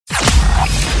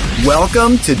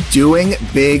Welcome to Doing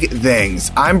Big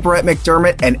Things. I'm Brett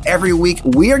McDermott, and every week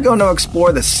we are going to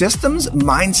explore the systems,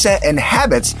 mindset, and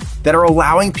habits that are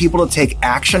allowing people to take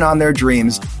action on their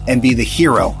dreams and be the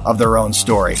hero of their own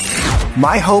story.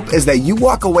 My hope is that you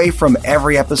walk away from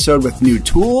every episode with new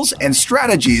tools and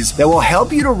strategies that will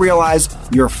help you to realize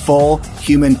your full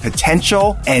human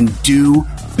potential and do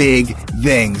big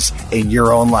things in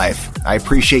your own life. I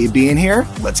appreciate you being here.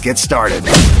 Let's get started.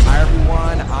 Hi,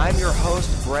 everyone. I'm your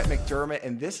host, Brett McDermott,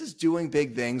 and this is Doing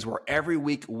Big Things, where every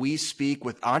week we speak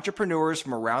with entrepreneurs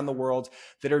from around the world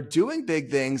that are doing big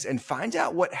things and find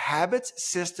out what habits,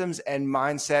 systems, and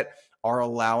mindset are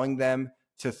allowing them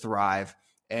to thrive.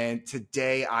 And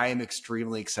today I am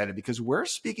extremely excited because we're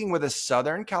speaking with a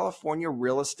Southern California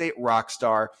real estate rock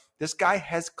star. This guy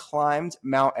has climbed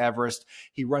Mount Everest.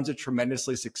 He runs a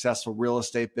tremendously successful real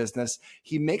estate business.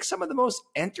 He makes some of the most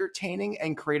entertaining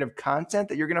and creative content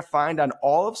that you're going to find on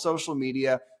all of social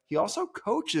media. He also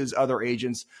coaches other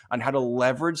agents on how to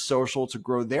leverage social to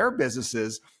grow their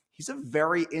businesses. He's a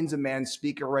very in-demand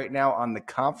speaker right now on the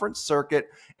conference circuit,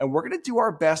 and we're going to do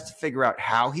our best to figure out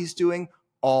how he's doing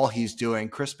all he's doing.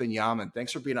 Krys Benyamein,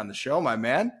 thanks for being on the show, my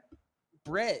man.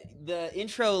 Brett, the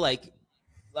intro like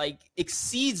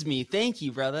exceeds me. Thank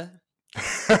you, brother.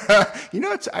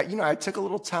 I took a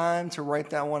little time to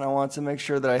write that one. I wanted to make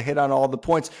sure that I hit on all the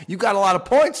points. You got a lot of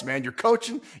points, man. You're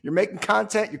coaching, you're making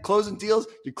content, you're closing deals,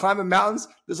 you're climbing mountains.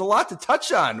 There's a lot to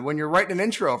touch on when you're writing an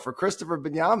intro for Christopher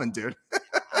Benyamein, dude.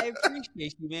 I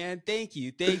appreciate you, man. Thank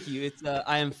you. It's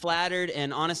I am flattered,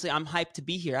 and honestly, I'm hyped to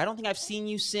be here. I don't think I've seen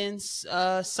you since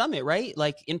Summit, right?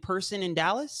 Like in person in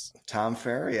Dallas? Tom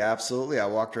Ferry, absolutely. I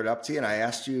walked right up to you and I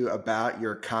asked you about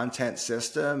your content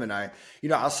system. And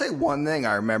I'll say one thing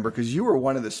I remember, because you were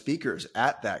one of the speakers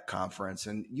at that conference,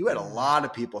 and you had a lot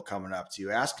of people coming up to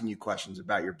you, asking you questions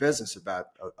about your business, about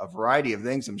a variety of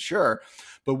things, I'm sure.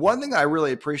 But one thing I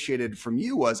really appreciated from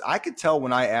you was I could tell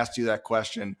when I asked you that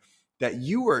question that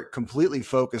you were completely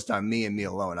focused on me and me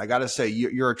alone. I got to say,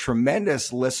 you're a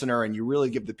tremendous listener, and you really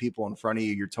give the people in front of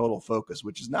you your total focus,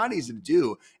 which is not easy to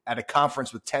do at a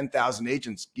conference with 10,000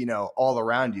 agents, all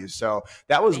around you. So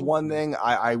that was one thing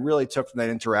I really took from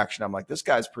that interaction. I'm like, this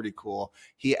guy's pretty cool.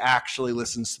 He actually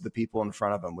listens to the people in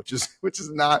front of him, which is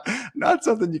not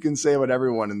something you can say about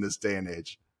everyone in this day and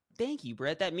age. Thank you,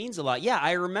 Brett. That means a lot. Yeah,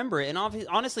 I remember it. And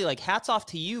honestly, like, hats off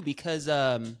to you, because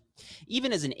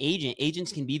even as an agent,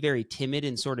 agents can be very timid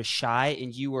and sort of shy,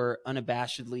 and you were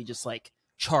unabashedly just like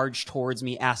charged towards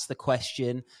me, asked the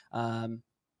question.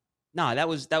 That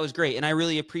was great, and I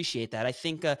really appreciate that. I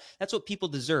think that's what people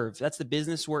deserve. That's the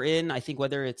business we're in. I think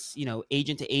whether it's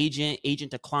agent to agent,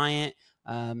 agent to client,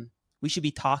 we should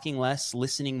be talking less,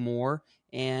 listening more,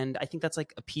 and I think that's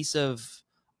like a piece of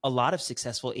a lot of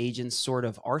successful agents' sort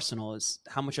of arsenal, is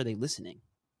how much are they listening?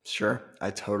 Sure.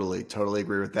 I totally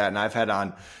agree with that. And I've had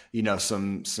on,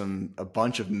 a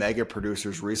bunch of mega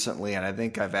producers recently, and I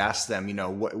think I've asked them,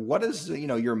 what is,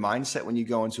 your mindset when you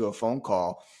go into a phone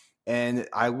call? And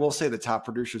I will say the top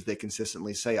producers, they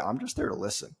consistently say, I'm just there to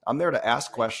listen. I'm there to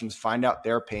ask questions, find out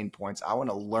their pain points. I want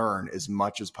to learn as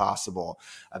much as possible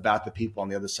about the people on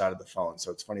the other side of the phone.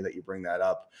 So it's funny that you bring that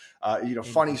up.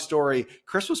 Funny story.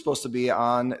 Krys was supposed to be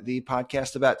on the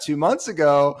podcast about 2 months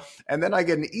ago. And then I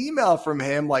get an email from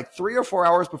him like 3 or 4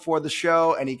 hours before the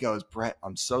show. And he goes, Brett,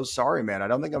 I'm so sorry, man. I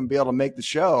don't think I'm gonna be able to make the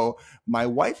show. My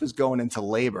wife is going into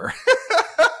labor.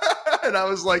 And I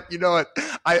was like, you know what?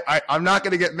 I'm not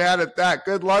going to get mad at that.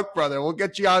 Good luck, brother. We'll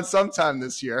get you on sometime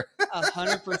this year.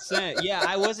 100%. Yeah,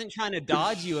 I wasn't trying to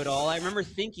dodge you at all. I remember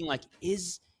thinking like,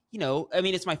 it's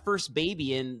my first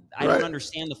baby, and I don't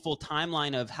understand the full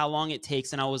timeline of how long it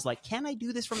takes. And I was like, can I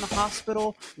do this from the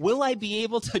hospital? Will I be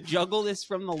able to juggle this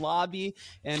from the lobby?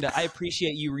 And I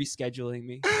appreciate you rescheduling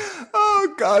me.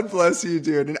 Oh, God bless you,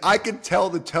 dude. And I could tell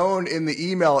the tone in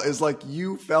the email is like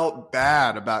you felt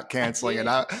bad about canceling. And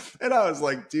I was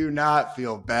like, do not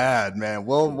feel bad, man.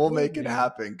 We'll make it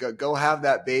happen. Go have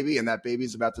that baby, and that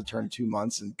baby's about to turn 2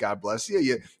 months, and God bless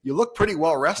you. You look pretty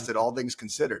well rested, all things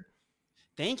considered.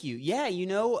 Thank you. Yeah,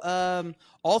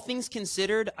 all things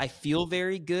considered, I feel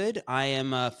very good. I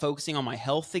am focusing on my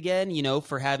health again,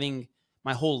 for having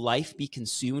my whole life be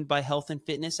consumed by health and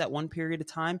fitness at one period of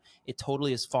time. It totally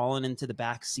has fallen into the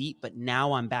back seat, but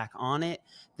now I'm back on it.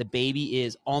 The baby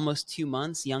is almost 2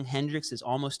 months. Young Hendrix is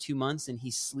almost 2 months, and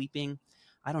he's sleeping,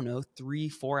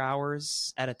 3-4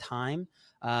 hours at a time.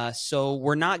 So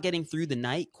we're not getting through the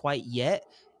night quite yet,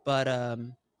 but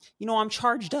I'm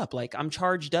charged up. Like, I'm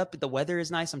charged up. The weather is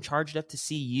nice. I'm charged up to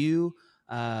see you.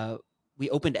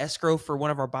 We opened escrow for one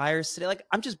of our buyers today. Like,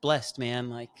 I'm just blessed, man.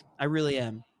 Like, I really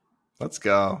am. Let's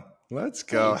go. Thanks,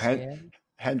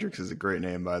 Hendrix is a great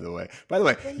name, by the way. By the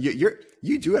way,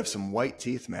 you do have some white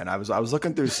teeth, man. I was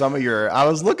looking through some of your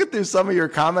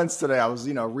comments today. I was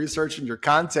researching your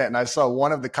content, and I saw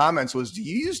one of the comments was, "Do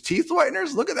you use teeth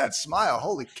whiteners? Look at that smile!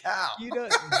 Holy cow!"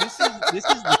 This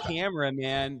is the camera,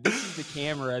 man. This is the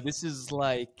camera. This is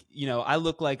like I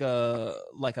look like a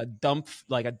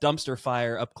dumpster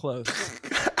fire up close.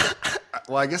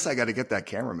 Well, I guess I got to get that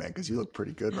cameraman because you look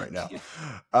pretty good right now.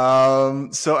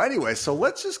 So anyway, so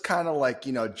let's just kind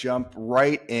of jump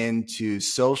right into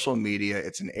social media.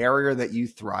 It's an area that you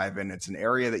thrive in. It's an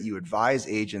area that you advise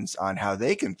agents on how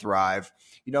they can thrive.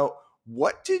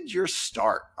 What did your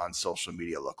start on social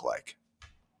media look like?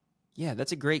 Yeah,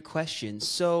 that's a great question.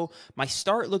 So my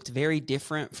start looked very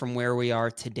different from where we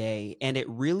are today. And it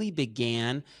really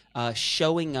began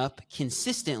showing up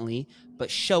consistently, but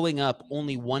showing up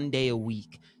only one day a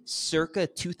week. Circa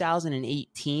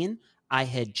 2018, I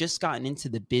had just gotten into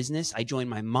the business. I joined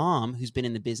my mom, who's been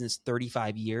in the business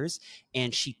 35 years,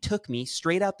 and she took me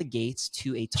straight out the gates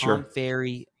to a Tom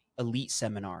Ferry elite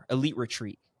seminar, elite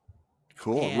retreat.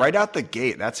 Cool. And right out the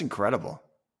gate. That's incredible.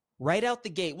 Right out the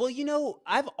gate. Well,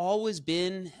 I've always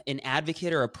been an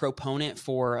advocate or a proponent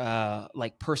for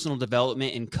like personal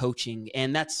development and coaching.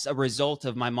 And that's a result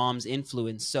of my mom's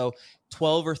influence. So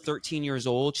 12 or 13 years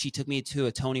old, she took me to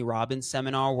a Tony Robbins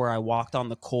seminar where I walked on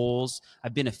the coals.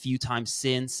 I've been a few times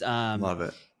since. Love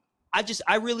it.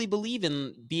 I really believe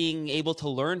in being able to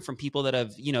learn from people that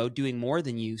have, doing more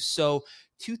than you. So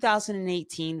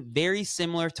 2018, very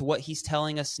similar to what he's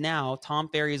telling us now. Tom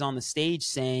Ferry is on the stage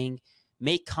saying,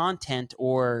 make content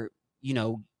or,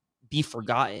 be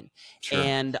forgotten. Sure.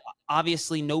 And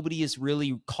obviously nobody is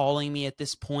really calling me at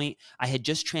this point. I had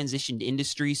just transitioned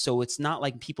industry, so it's not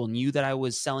like people knew that I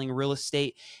was selling real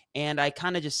estate. And I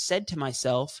kind of just said to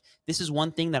myself, this is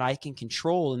one thing that I can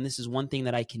control and this is one thing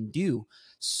that I can do.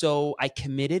 So I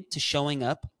committed to showing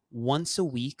up once a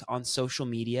week on social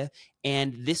media.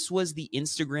 And this was the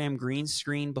Instagram green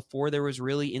screen before there was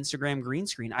really Instagram green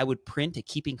screen. I would print a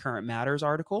Keeping Current Matters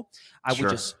article. I would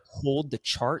just hold the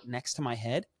chart next to my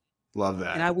head. Love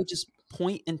that. And I would just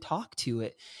point and talk to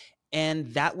it.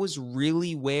 And that was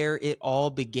really where it all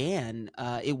began.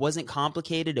 It wasn't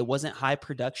complicated. It wasn't high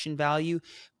production value,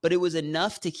 but it was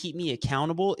enough to keep me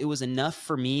accountable. It was enough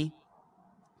for me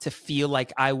to feel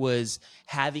like I was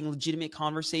having legitimate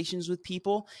conversations with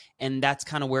people. And that's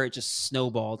kind of where it just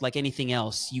snowballed. Like anything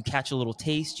else, you catch a little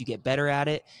taste, you get better at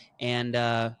it. And,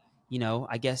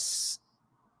 I guess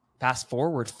fast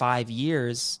forward 5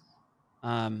 years,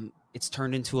 it's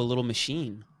turned into a little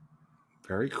machine.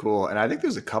 Very cool. And I think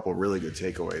there's a couple really good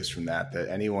takeaways from that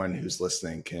anyone who's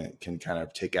listening can kind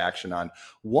of take action on.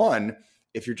 One,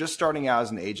 if you're just starting out as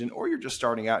an agent or you're just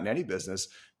starting out in any business,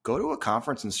 go to a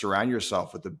conference and surround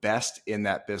yourself with the best in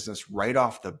that business right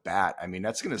off the bat. I mean,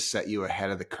 that's going to set you ahead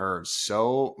of the curve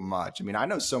so much. I mean, I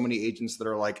know so many agents that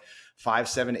are like 5,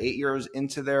 7, 8 years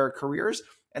into their careers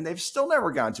and they've still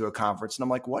never gone to a conference. And I'm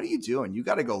like, what are you doing? You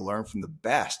got to go learn from the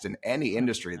best in any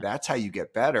industry. That's how you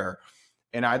get better.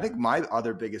 And I think my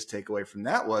other biggest takeaway from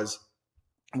that was,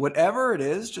 whatever it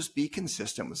is, just be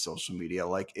consistent with social media.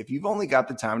 Like if you've only got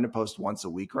the time to post once a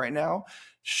week right now,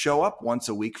 show up once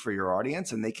a week for your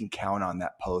audience and they can count on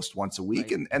that post once a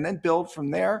week, right, and then build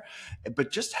from there.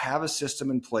 But just have a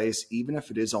system in place, even if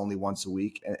it is only once a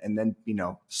week, and then,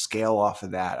 scale off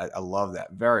of that. I love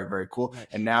that. Very, very cool. Right.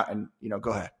 And now,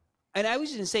 go ahead. And I was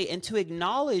just going to say, and to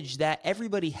acknowledge that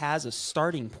everybody has a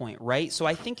starting point, right? So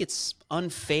I think it's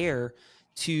unfair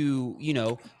to,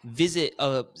 visit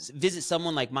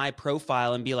someone like my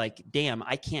profile and be like, damn,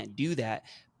 I can't do that.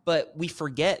 But we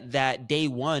forget that day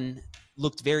one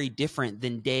looked very different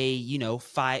than day, year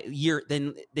 5.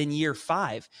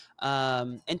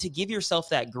 And to give yourself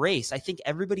that grace, I think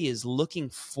everybody is looking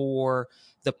for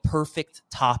the perfect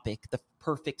topic, the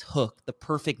perfect hook, the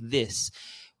perfect this,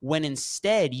 when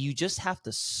instead you just have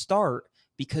to start,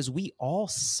 because we all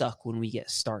suck when we get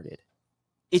started.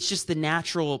 It's just the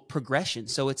natural progression.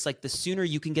 So it's like the sooner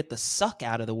you can get the suck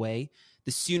out of the way,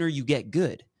 the sooner you get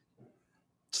good.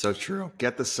 So true.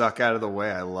 Get the suck out of the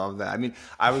way. I love that. I mean,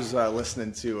 I was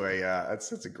listening to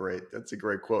that's a great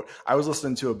quote. I was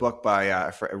listening to a book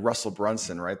by Russell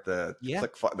Brunson, right? The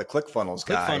ClickFunnels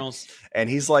guy. ClickFunnels. And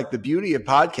he's like, the beauty of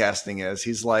podcasting is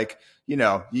he's like, you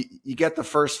get the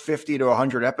first 50 to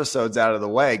 100 episodes out of the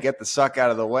way, get the suck out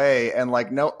of the way. And like,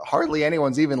 hardly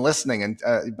anyone's even listening.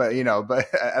 And, but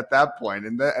at that point,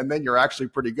 and then you're actually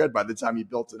pretty good by the time you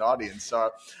built an audience. So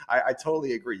I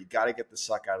totally agree. You got to get the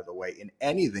suck out of the way in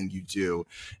anything you do.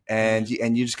 And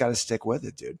you just got to stick with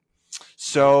it, dude.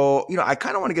 So, I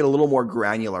kind of want to get a little more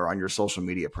granular on your social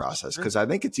media process, Sure. because I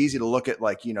think it's easy to look at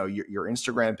like, your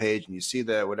Instagram page and you see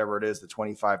the, whatever it is, the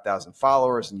 25,000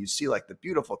 followers, and you see like the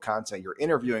beautiful content. You're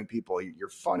interviewing people. You're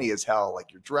funny as hell.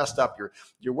 Like you're dressed up,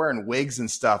 you're wearing wigs and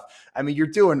stuff. I mean,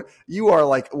 you are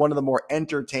like one of the more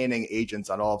entertaining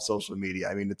agents on all of social media.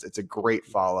 I mean, it's a great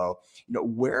follow.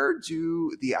 Where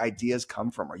do the ideas come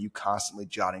from? Are you constantly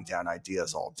jotting down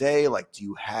ideas all day? Like, do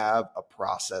you have a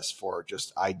process for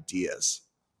just ideas?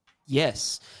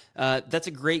 Yes, that's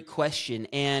a great question.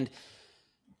 And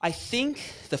I think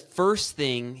the first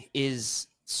thing is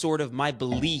sort of my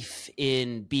belief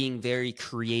in being very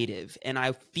creative. And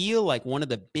I feel like one of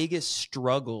the biggest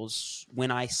struggles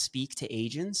when I speak to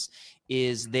agents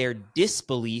is their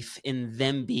disbelief in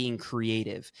them being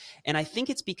creative. And I think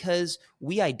it's because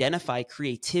we identify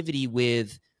creativity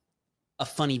with a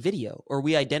funny video, or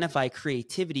we identify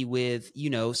creativity with,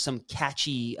 some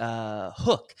catchy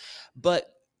hook. But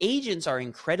agents are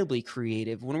incredibly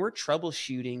creative. When we're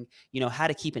troubleshooting, how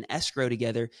to keep an escrow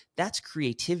together, that's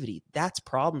creativity. That's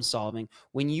problem solving.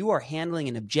 When you are handling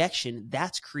an objection,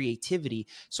 that's creativity.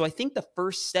 So I think the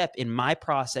first step in my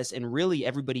process, and really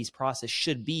everybody's process,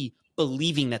 should be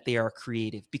believing that they are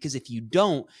creative. Because if you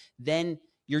don't, then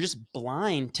you're just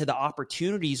blind to the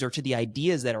opportunities or to the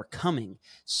ideas that are coming.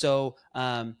 So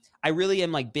I really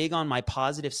am like big on my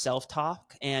positive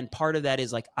self-talk. And part of that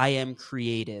is like, I am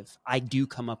creative. I do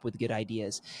come up with good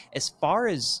ideas. As far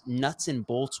as nuts and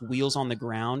bolts, wheels on the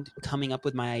ground, coming up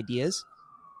with my ideas,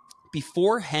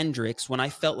 before Hendrix, when I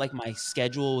felt like my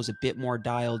schedule was a bit more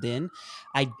dialed in,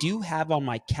 I do have on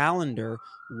my calendar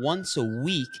once a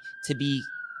week to be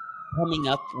coming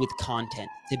up with content,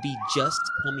 to be just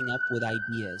coming up with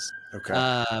ideas. Okay.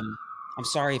 I'm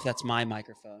sorry if that's my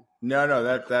microphone. No,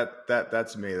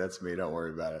 that's me. That's me. Don't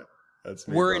worry about it. That's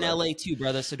me, We're in brother. LA too,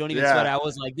 brother. So don't even Yeah. sweat. I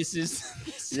was like, this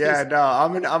is. Yeah, no,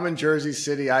 I'm in Jersey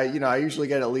City. I usually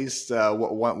get at least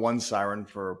one siren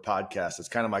for podcasts. It's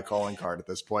kind of my calling card at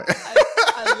this point.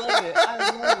 I love it.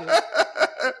 I love it.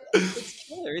 It's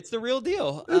killer. It's the real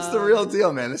deal. It's the real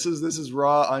deal, man. This is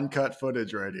raw, uncut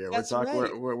footage right here. That's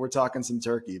We're talking some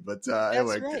turkey, but That's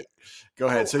anyway, right. go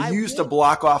ahead. So you used to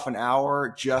block off an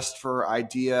hour just for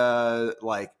idea,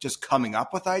 like just coming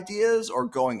up with ideas or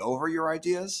going over your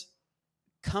ideas?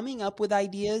 Coming up with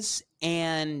ideas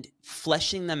and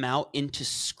fleshing them out into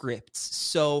scripts.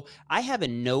 So I have a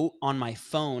note on my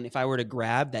phone, if I were to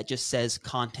grab, that just says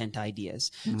content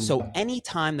ideas. Mm-hmm. So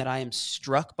anytime that I am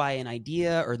struck by an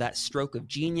idea or that stroke of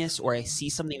genius, or I see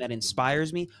something that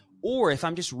inspires me, or if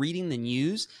I'm just reading the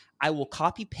news, I will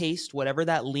copy paste whatever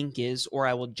that link is, or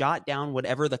I will jot down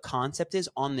whatever the concept is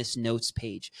on this notes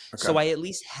page. Okay. So I at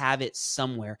least have it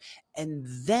somewhere. And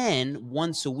then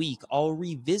once a week, I'll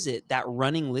revisit that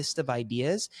running list of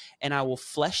ideas and I will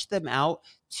flesh them out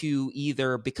to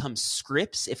either become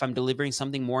scripts. If I'm delivering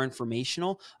something more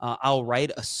informational, I'll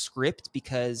write a script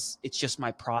because it's just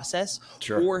my process.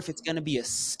 Sure. Or if it's going to be a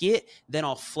skit, then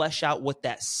I'll flesh out what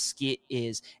that skit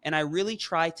is. And I really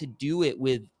try to do it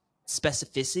with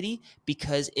specificity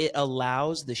because it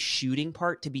allows the shooting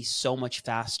part to be so much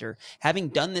faster. Having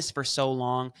done this for so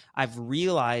long, I've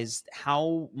realized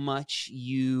how much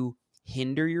you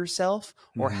hinder yourself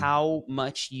or how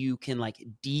much you can like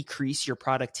decrease your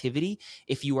productivity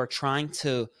if you are trying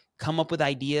to come up with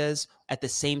ideas at the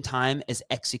same time as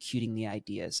executing the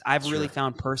ideas. I've really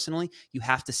found personally, you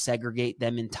have to segregate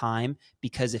them in time,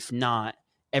 because if not,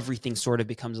 everything sort of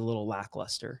becomes a little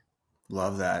lackluster.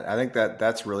 Love that. I think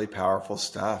that's really powerful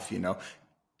stuff.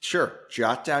 Sure,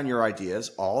 jot down your ideas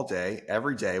all day,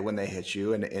 every day when they hit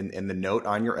you in the note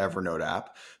on your Evernote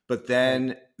app. But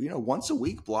then, once a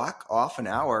week, block off an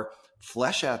hour,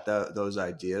 flesh out those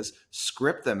ideas,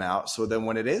 script them out. So then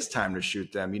when it is time to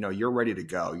shoot them, you're ready to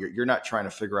go. You're not trying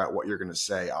to figure out what you're going to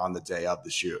say on the day of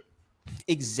the shoot.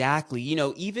 Exactly.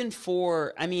 Even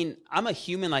I'm a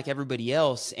human like everybody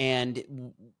else,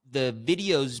 and the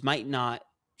videos might not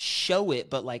show it,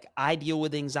 but like I deal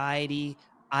with anxiety.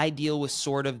 I deal with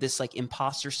sort of this like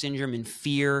imposter syndrome and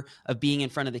fear of being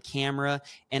in front of the camera.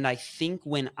 And I think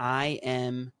when I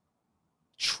am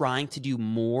trying to do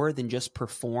more than just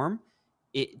perform,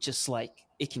 it just like,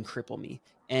 it can cripple me.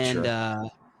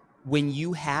 And when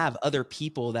you have other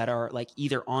people that are like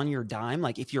either on your dime,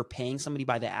 like if you're paying somebody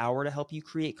by the hour to help you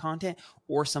create content,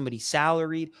 or somebody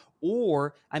salaried,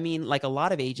 or like a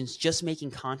lot of agents just making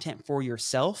content for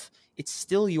yourself, it's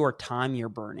still your time you're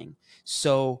burning.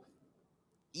 So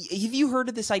have you heard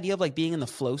of this idea of like being in the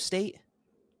flow state?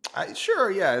 Sure.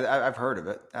 Yeah. I've heard of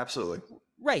it. Absolutely.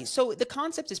 Right. So the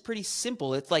concept is pretty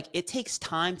simple. It's like it takes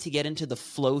time to get into the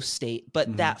flow state,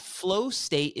 but that flow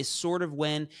state is sort of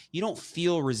when you don't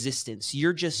feel resistance.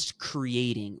 You're just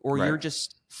creating or Right. you're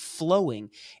just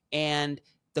flowing. And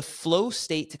the flow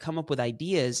state to come up with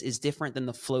ideas is different than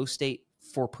the flow state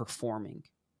for performing.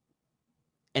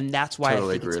 And that's why Totally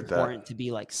I think agree it's with important that. to be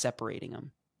like separating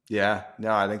them. Yeah,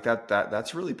 no, I think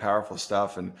that's really powerful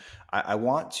stuff, and I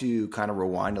want to kind of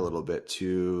rewind a little bit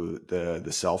to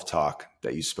the self talk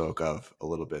that you spoke of a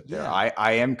little bit there. Yeah.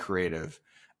 I am creative.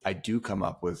 I do come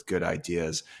up with good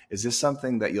ideas. Is this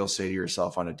something that you'll say to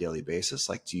yourself on a daily basis?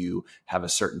 Like, do you have a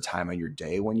certain time of your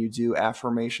day when you do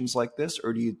affirmations like this,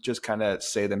 or do you just kind of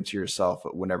say them to yourself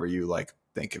whenever you like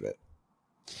think of it?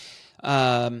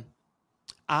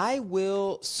 I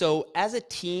will. So as a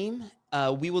team,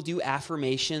 we will do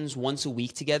affirmations once a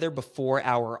week together before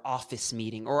our office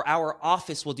meeting, or our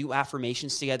office will do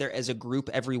affirmations together as a group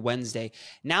every Wednesday.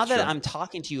 Now that Sure. I'm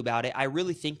talking to you about it, I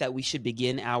really think that we should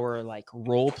begin our like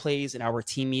role plays and our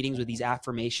team meetings with these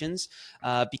affirmations,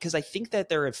 because I think that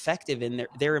they're effective and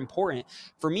they're important.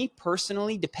 For me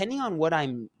personally, depending on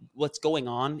what's going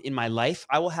on in my life,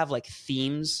 I will have like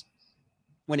themes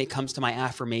when it comes to my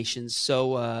affirmations.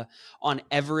 So on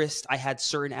Everest, I had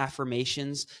certain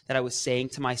affirmations that I was saying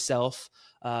to myself.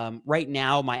 Right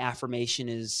now, my affirmation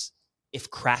is, if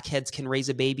crackheads can raise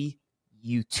a baby,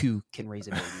 you too can raise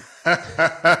a baby.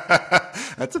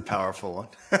 That's a powerful one.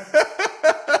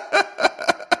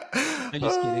 I'm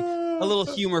just kidding. A little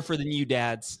humor for the new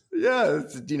dads. Yeah,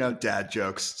 it's, dad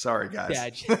jokes. Sorry, guys.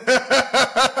 Dad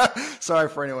jokes. Sorry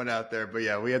for anyone out there, but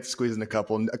yeah, we had to squeeze in a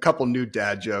couple new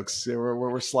dad jokes.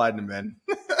 We're sliding them in.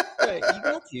 Right,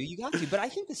 you got to. But I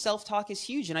think the self-talk is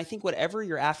huge, and I think whatever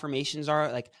your affirmations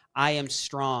are, like I am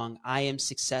strong, I am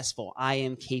successful, I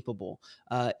am capable.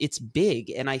 It's big,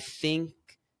 and I think,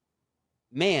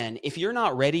 man, if you're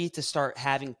not ready to start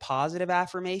having positive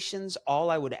affirmations, all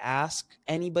I would ask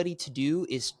anybody to do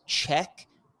is check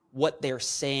what they're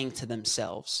saying to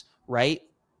themselves, right?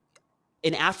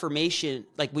 An affirmation,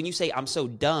 like when you say, I'm so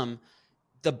dumb,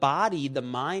 the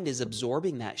mind is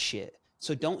absorbing that shit.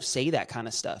 So don't say that kind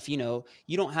of stuff. You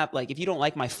don't have, like, if you don't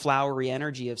like my flowery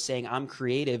energy of saying I'm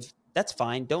creative, that's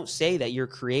fine. Don't say that you're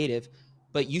creative,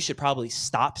 but you should probably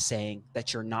stop saying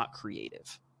that you're not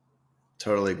creative.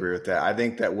 Totally agree with that. I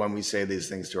think that when we say these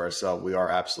things to ourselves, we are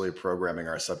absolutely programming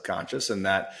our subconscious, and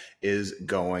that is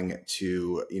going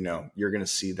to, you're going to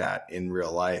see that in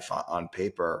real life on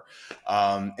paper.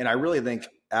 And I really think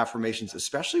affirmations,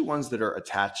 especially ones that are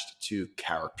attached to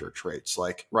character traits,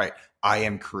 like, right, I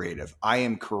am creative, I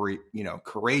am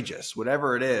courageous,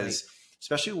 whatever it is, right.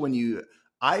 Especially when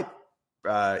I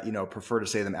prefer to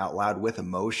say them out loud with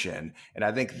emotion. And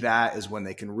I think that is when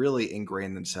they can really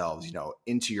ingrain themselves,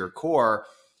 into your core.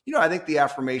 I think the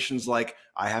affirmations like,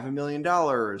 I have $1 million,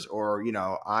 or,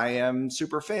 I am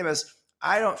super famous,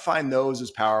 I don't find those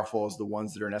as powerful as the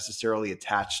ones that are necessarily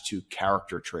attached to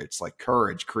character traits like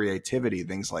courage, creativity,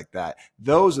 things like that.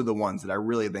 Those are the ones that I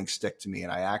really think stick to me,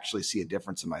 and I actually see a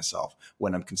difference in myself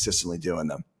when I'm consistently doing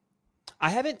them.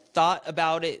 I haven't thought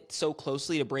about it so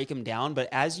closely to break them down, but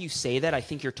as you say that, I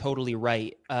think you're totally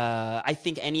right. I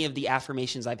think any of the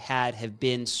affirmations I've had have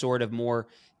been sort of more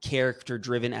character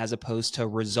driven as opposed to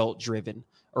result driven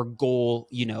or goal,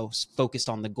 focused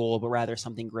on the goal, but rather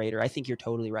something greater. I think you're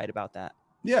totally right about that.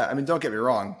 Yeah, I mean, don't get me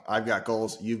wrong. I've got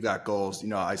goals. You've got goals.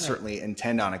 I certainly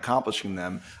intend on accomplishing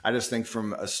them. I just think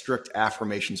from a strict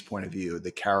affirmations point of view,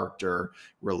 the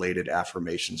character-related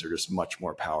affirmations are just much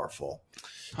more powerful.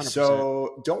 100%.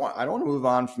 So I don't want to move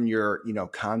on from your,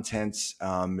 content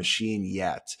machine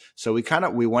yet. So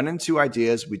we went into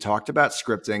ideas. We talked about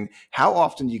scripting. How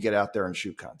often do you get out there and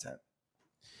shoot content?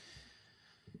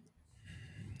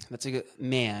 That's a good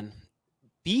man.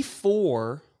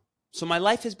 So my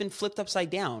life has been flipped upside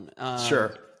down.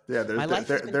 Sure. Yeah,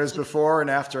 there's before and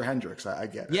after Hendrix. I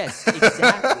get it. Yes,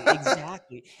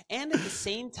 exactly. And at the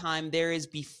same time, there is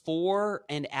before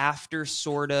and after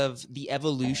sort of the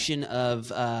evolution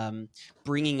of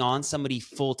bringing on somebody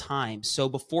full time. So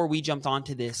before we jumped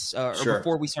onto this, or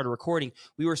before we started recording,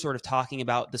 we were sort of talking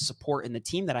about the support and the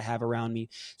team that I have around me.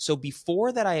 So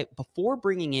before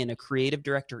bringing in a creative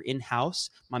director in-house,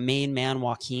 my main man,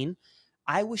 Joaquin,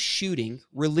 I was shooting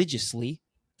religiously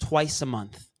twice a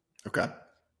month. Okay.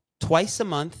 Twice a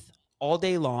month, all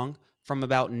day long, from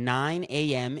about 9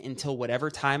 a.m. until whatever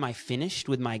time I finished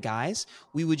with my guys,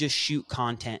 we would just shoot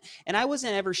content. And I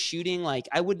wasn't ever shooting, like,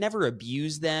 I would never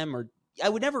abuse them.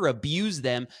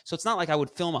 So it's not like I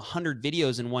would film 100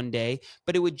 videos in one day,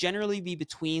 but it would generally be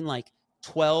between like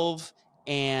 12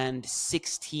 and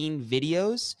 16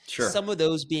 videos. Sure. Some of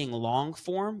those being long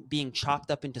form, being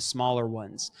chopped up into smaller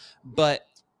ones. But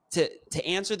to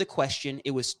answer the question,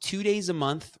 it was 2 days a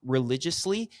month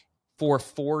religiously for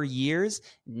 4 years.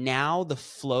 Now the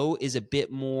flow is a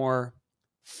bit more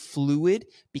fluid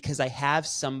because I have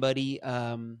somebody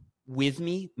with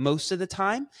me most of the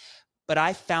time. But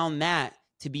I found that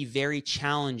to be very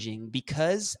challenging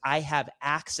because I have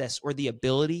access or the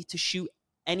ability to shoot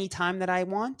anytime that I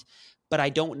want, but I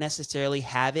don't necessarily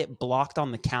have it blocked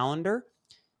on the calendar.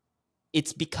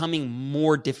 It's becoming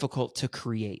more difficult to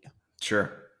create.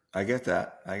 Sure. I get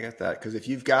that. Because if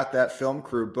you've got that film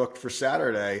crew booked for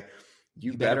Saturday,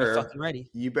 you better be fucking ready.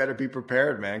 You better be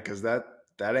prepared, man, because that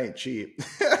ain't cheap.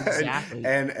 Exactly.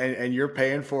 and you're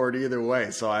paying for it either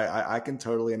way. So I can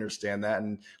totally understand that.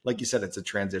 And like you said, it's a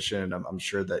transition, and I'm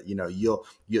sure that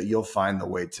you'll find the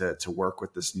way to work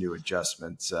with this new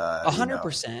adjustment.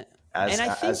 100%.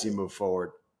 As you move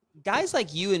forward. Guys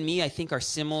like you and me, I think, are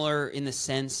similar in the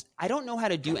sense I don't know how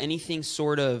to do anything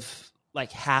sort of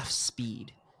like half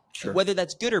speed. Sure. Whether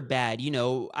that's good or bad,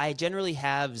 I generally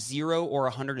have 0 or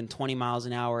 120 miles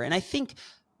an hour. And I think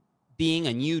being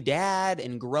a new dad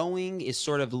and growing is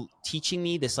sort of teaching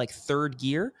me this like third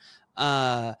gear.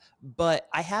 But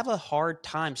I have a hard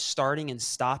time starting and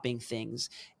stopping things.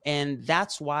 And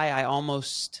that's why I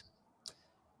almost,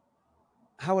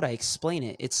 how would I explain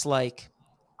it? It's like,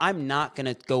 I'm not going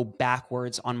to go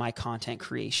backwards on my content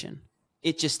creation.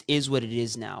 It just is what it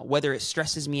is now. Whether it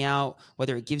stresses me out,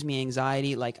 whether it gives me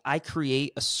anxiety, like I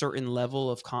create a certain level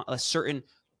of a certain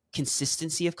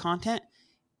consistency of content,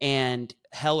 and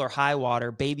hell or high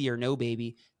water, baby or no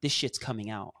baby, this shit's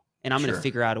coming out, and I'm going to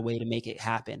figure out a way to make it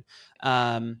happen.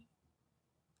 I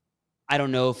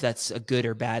don't know if that's a good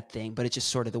or bad thing, but it's just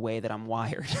sort of the way that I'm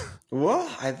wired. Well,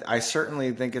 I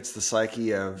certainly think it's the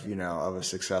psyche of a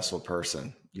successful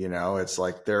person. It's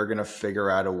like they're going to figure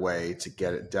out a way to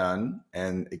get it done.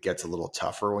 And it gets a little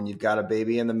tougher when you've got a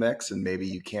baby in the mix and maybe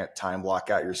you can't time block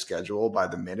out your schedule by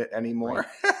the minute anymore.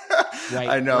 Right.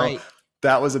 I know. Right.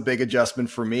 That was a big adjustment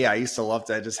for me. I used to love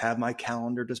to just have my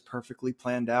calendar just perfectly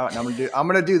planned out. And I'm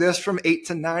going to do this from 8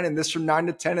 to 9 and this from 9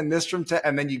 to 10 and this from 10.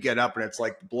 And then you get up and it's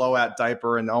like blowout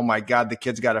diaper. And oh my God, the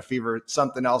kid's got a fever,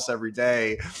 something else every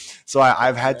day. So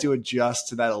I've had to adjust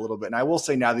to that a little bit. And I will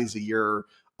say now that he's a year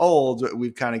old,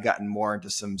 we've kind of gotten more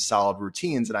into some solid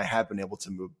routines. And I have been able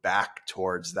to move back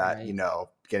towards that,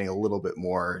 getting a little bit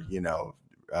more,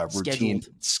 routine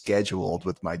scheduled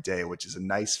with my day, which is a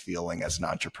nice feeling as an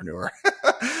entrepreneur.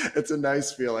 It's a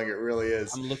nice feeling. It really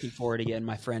is. I'm looking for it again,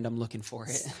 my friend. I'm looking for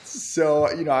it. So,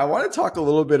 I want to talk a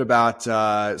little bit about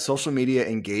social media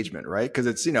engagement, right? Because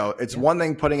it's one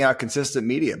thing putting out consistent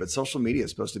media, but social media is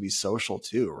supposed to be social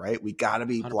too, right? We got to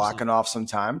be 100%. Blocking off some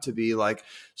time to be like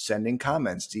sending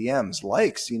comments, DMs,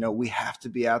 likes. We have to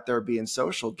be out there being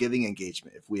social, giving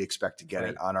engagement if we expect to get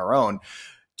it on our own.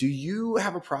 Do you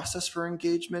have a process for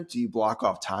engagement? Do you block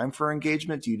off time for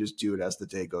engagement? Do you just do it as the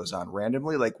day goes on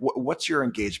randomly? Like what's your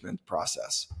engagement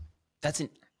process? That's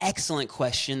an excellent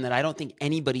question that I don't think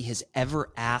anybody has ever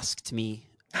asked me.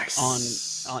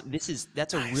 Nice.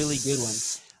 That's a really good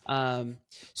one.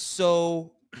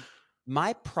 So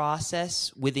my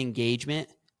process with engagement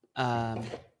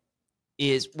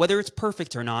is, whether it's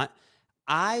perfect or not,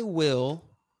 I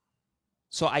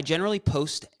generally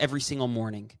post every single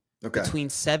morning. Okay. Between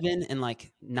 7 and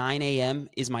like 9 a.m.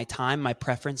 is my time. My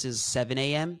preference is 7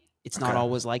 a.m. It's not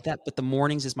always like that, but the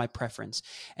mornings is my preference.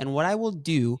 And what I will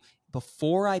do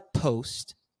before I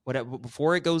post,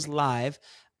 before it goes live,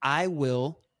 I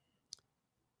will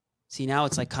see, now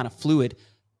it's like kind of fluid.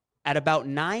 At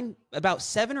about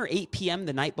 7 or 8 p.m.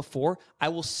 the night before, I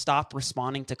will stop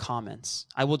responding to comments.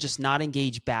 I will just not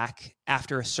engage back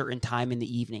after a certain time in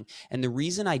the evening. And the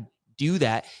reason I do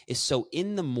that is so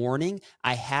in the morning,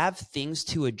 I have things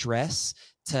to address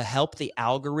to help the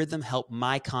algorithm help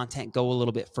my content go a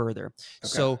little bit further. Okay.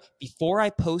 So before I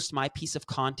post my piece of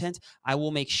content, I will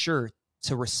make sure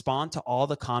to respond to all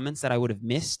the comments that I would have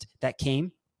missed that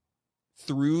came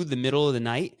through the middle of the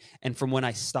night and from when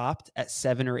I stopped at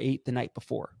 7 or 8 the night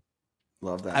before.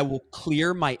 Love that. I will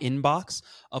clear my inbox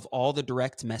of all the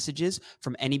direct messages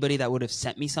from anybody that would have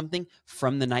sent me something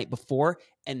from the night before,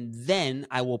 and then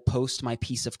I will post my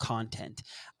piece of content.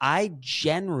 I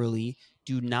generally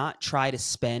do not try to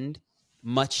spend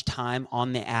much time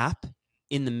on the app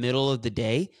in the middle of the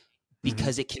day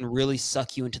because it can really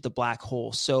suck you into the black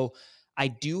hole. So I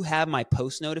do have my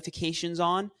post notifications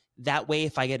on. That way,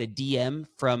 if I get a DM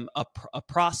from a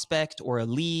prospect or a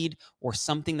lead or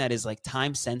something that is like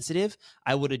time sensitive,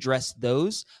 I would address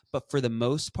those. But for the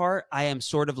most part, I am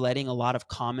sort of letting a lot of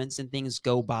comments and things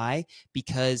go by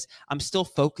because I'm still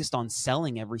focused on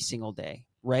selling every single day,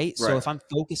 right? So if I'm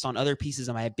focused on other pieces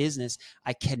of my business,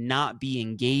 I cannot be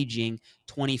engaging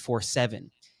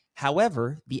 24/7.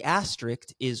 However, the asterisk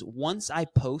is once I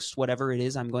post whatever it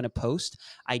is I'm going to post,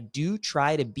 I do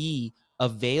try to be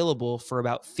available for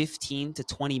about 15 to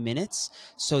 20 minutes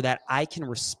so that I can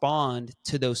respond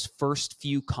to those first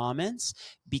few comments,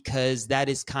 because that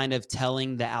is kind of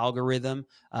telling the algorithm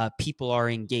people are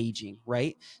engaging,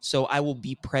 right? So I will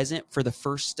be present for the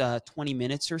first 20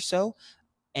 minutes or so,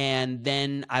 and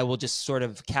then I will just sort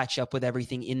of catch up with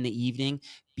everything in the evening,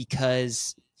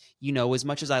 because, you know, as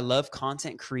much as I love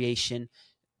content creation,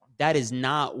 that is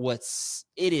not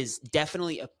it is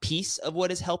definitely a piece of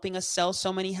what is helping us sell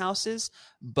so many houses.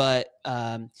 But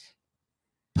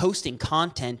posting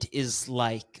content is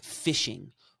like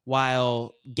fishing,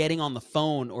 while getting on the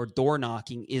phone or door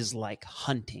knocking is like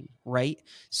hunting, right?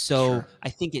 So Sure. I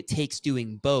think it takes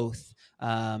doing both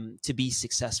to be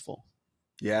successful.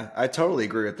 Yeah, I totally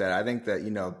agree with that. I think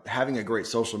that, having a great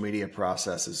social media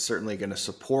process is certainly going to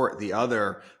support the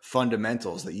other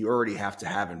fundamentals that you already have to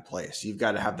have in place. You've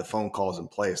got to have the phone calls in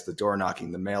place, the door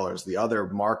knocking, the mailers, the other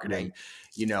marketing,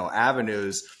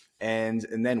 avenues. And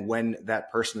then when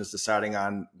that person is deciding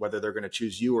on whether they're going to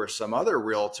choose you or some other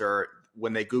realtor,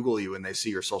 when they Google you and they see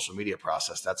your social media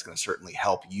process, that's going to certainly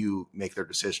help you make their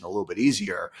decision a little bit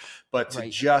easier. But to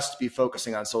just be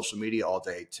focusing on social media all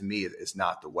day, to me, is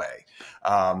not the way.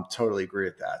 Totally agree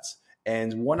with that.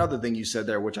 And one other thing you said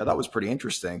there, which I thought was pretty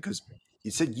interesting, because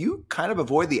you said you kind of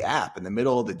avoid the app in the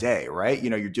middle of the day, right?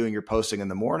 You're doing your posting in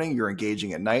the morning, you're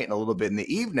engaging at night and a little bit in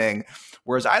the evening.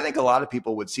 Whereas I think a lot of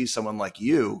people would see someone like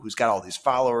you who's got all these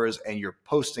followers and you're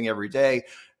posting every day,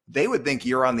 they would think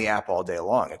you're on the app all day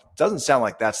long. It doesn't sound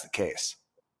like that's the case.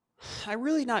 I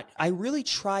really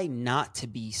try not to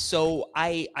be. So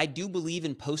I do believe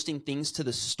in posting things to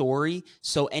the story.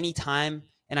 So anytime,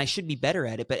 and I should be better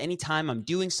at it, but anytime I'm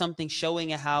doing something,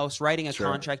 showing a house, writing a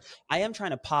contract, I am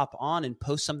trying to pop on and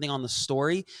post something on the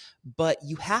story. But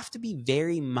you have to be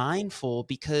very mindful,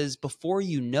 because before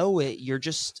you know it, you're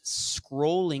just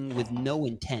scrolling with no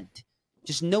intent.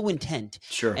 Just no intent.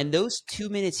 Sure. And those 2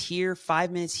 minutes here,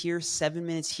 5 minutes here, 7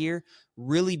 minutes here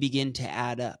really begin to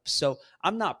add up. So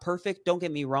I'm not perfect. Don't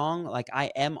get me wrong. Like,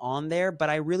 I am on there, but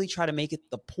I really try to make it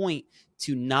the point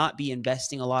to not be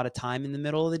investing a lot of time in the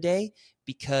middle of the day,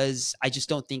 because I just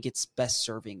don't think it's best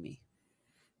serving me.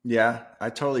 Yeah,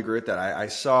 I totally agree with that. I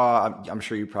saw, I'm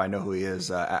sure you probably know who he is,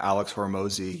 Alex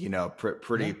Hormozy,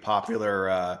 pretty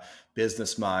popular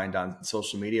business mind on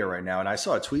social media right now. And I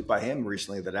saw a tweet by him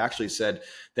recently that actually said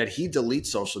that he deletes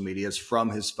social medias from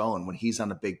his phone when he's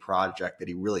on a big project that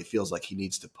he really feels like he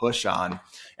needs to push on.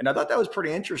 And I thought that was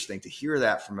pretty interesting to hear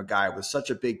that from a guy with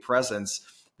such a big presence,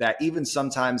 that even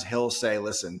sometimes he'll say,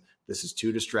 listen, this is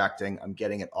too distracting. I'm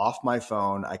getting it off my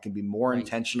phone. I can be more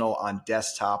intentional on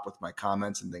desktop with my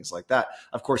comments and things like that.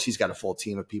 Of course, he's got a full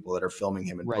team of people that are filming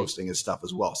him and posting his stuff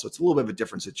as well. So it's a little bit of a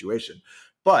different situation.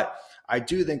 But I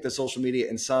do think that social media,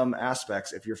 in some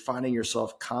aspects, if you're finding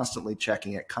yourself constantly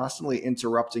checking it, constantly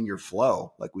interrupting your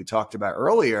flow, like we talked about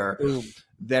earlier,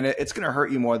 then it's going to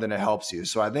hurt you more than it helps you.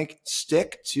 So I think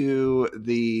stick to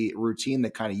the routine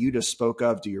that kind of you just spoke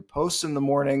of. Do your posts in the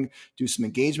morning, do some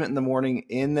engagement in the morning,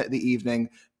 in the evening,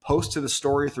 post to the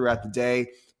story throughout the day.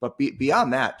 But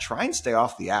beyond that, try and stay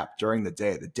off the app during the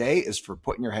day. The day is for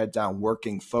putting your head down,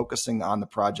 working, focusing on the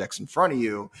projects in front of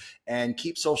you, and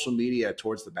keep social media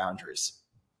towards the boundaries.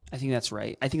 I think that's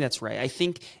right. I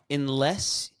think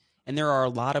unless, and there are a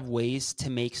lot of ways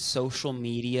to make social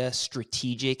media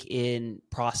strategic in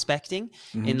prospecting,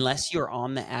 unless you're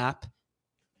on the app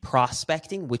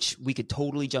prospecting, which we could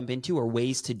totally jump into, or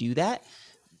ways to do that.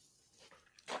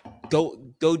 Go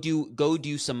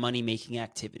do some money making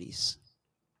activities.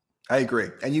 I agree.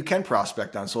 And you can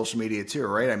prospect on social media too,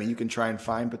 right? I mean, you can try and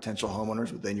find potential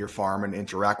homeowners within your farm and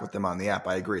interact with them on the app.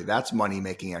 I agree. That's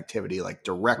money-making activity, like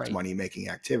direct money-making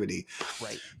activity.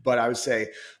 Right. But I would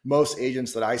say most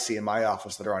agents that I see in my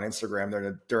office that are on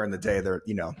Instagram, during the day,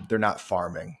 they're not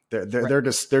farming. They're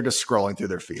just scrolling through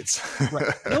their feeds. Right.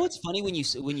 You know what's funny when you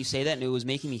say that, and it was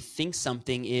making me think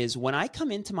something, is when I come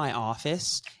into my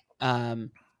office and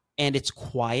it's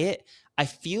quiet, I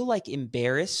feel like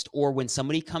embarrassed, or when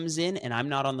somebody comes in and I'm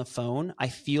not on the phone, I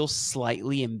feel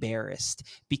slightly embarrassed,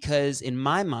 because in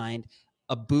my mind,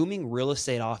 a booming real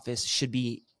estate office should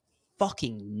be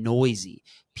fucking noisy.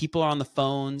 People are on the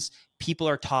phones, people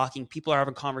are talking, people are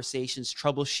having conversations,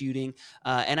 troubleshooting.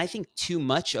 And I think too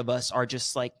much of us are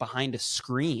just like behind a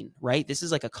screen, right? This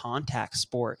is like a contact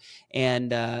sport.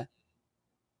 And,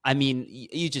 I mean,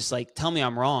 you just like, tell me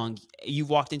I'm wrong. You've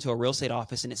walked into a real estate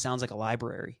office and it sounds like a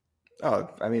library. Oh,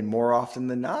 I mean, more often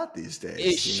than not these days.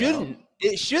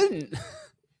 It shouldn't.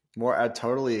 More, I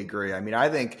totally agree. I mean, I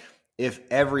think if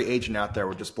every agent out there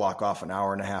would just block off an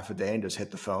hour and a half a day and just hit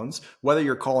the phones, whether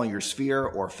you're calling your Sphere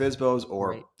or FISBOs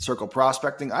or Circle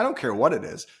Prospecting, I don't care what it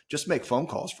is, just make phone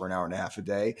calls for an hour and a half a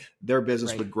day. Their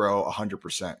business would grow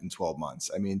 100% in 12 months.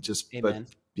 I mean, Amen.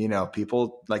 But you know,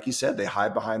 people, like you said, they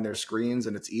hide behind their screens,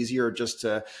 and it's easier just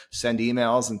to send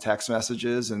emails and text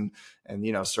messages and,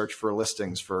 you know, search for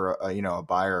listings for, you know, a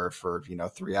buyer for, you know,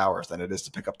 3 hours than it is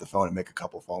to pick up the phone and make a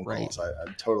couple phone calls.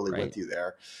 I'm totally with you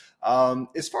there.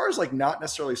 As far as like not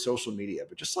necessarily social media,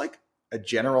 but just like a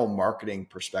general marketing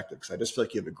perspective, because I just feel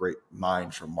like you have a great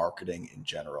mind for marketing in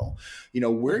general. You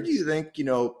know, where do you think, you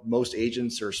know, most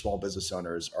agents or small business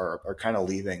owners are kind of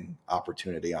leaving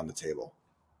opportunity on the table?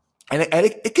 And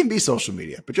it can be social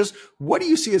media, but just what do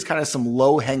you see as kind of some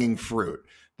low hanging fruit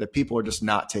that people are just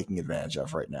not taking advantage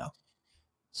of right now?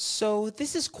 So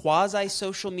this is quasi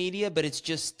social media, but it's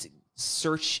just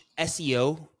search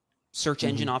SEO, search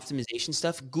engine optimization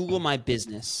stuff. Google My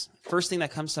Business. First thing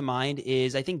that comes to mind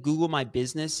is I think Google My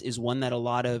Business is one that a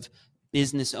lot of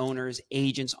business owners,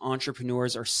 agents,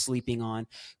 entrepreneurs are sleeping on.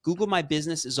 Google My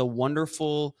Business is a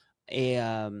wonderful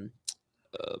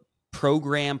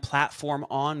program platform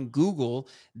on Google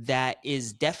that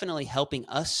is definitely helping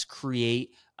us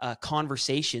create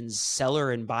conversations, seller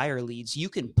and buyer leads. You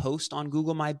can post on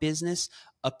Google My Business,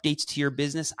 updates to your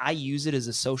business. I use it as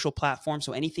a social platform.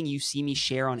 So anything you see me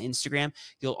share on Instagram,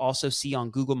 you'll also see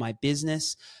on Google My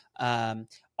Business.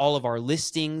 All of our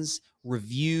listings,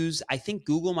 reviews. I think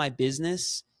Google My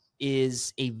Business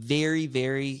is a very,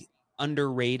 very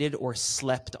underrated or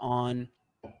slept on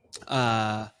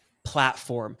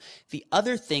platform. The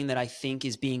other thing that I think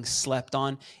is being slept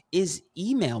on is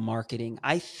email marketing.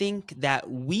 I think that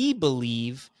we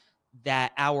believe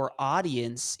that our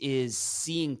audience is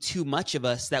seeing too much of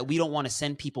us, that we don't want to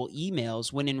send people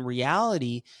emails, when in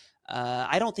reality,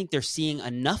 I don't think they're seeing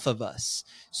enough of us.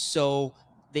 So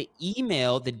the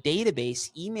email, the database,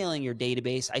 emailing your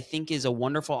database, I think is a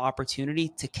wonderful opportunity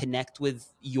to connect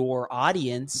with your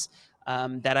audience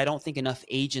that I don't think enough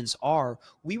agents are.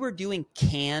 We were doing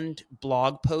canned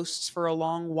blog posts for a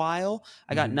long while.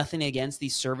 I got nothing against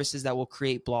these services that will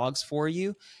create blogs for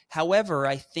you. However,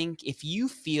 I think if you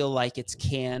feel like it's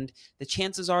canned, the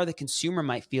chances are the consumer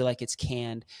might feel like it's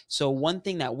canned. So one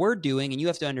thing that we're doing, and you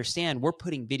have to understand, we're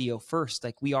putting video first.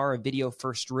 Like, we are a video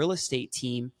first real estate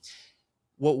team.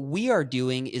 What we are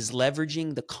doing is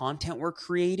leveraging the content we're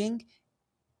creating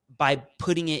by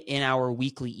putting it in our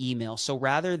weekly email. So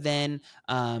rather than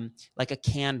like a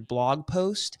canned blog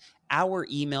post, our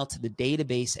email to the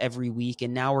database every week,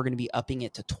 and now we're going to be upping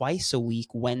it to twice a week,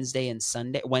 Wednesday and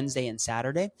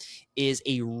Saturday, is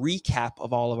a recap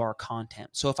of all of our content.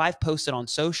 So if I've posted on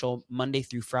social Monday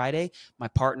through Friday, my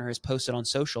partner has posted on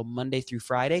social Monday through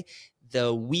Friday,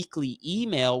 the weekly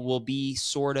email will be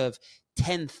sort of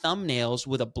 10 thumbnails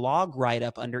with a blog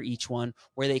write-up under each one,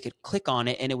 where they could click on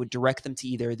it and it would direct them to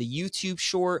either the YouTube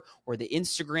short or the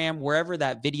Instagram, wherever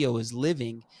that video is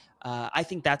living. I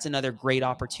think that's another great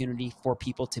opportunity for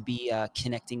people to be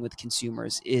connecting with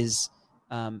consumers, is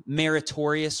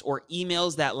meritorious, or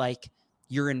emails that like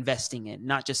you're investing in,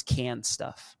 not just canned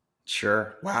stuff.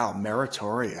 Sure. Wow.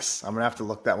 Meritorious. I'm going to have to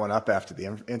look that one up after the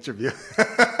interview.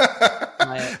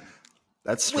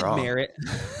 That's strong. With merit.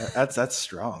 That's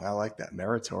strong. I like that.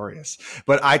 Meritorious.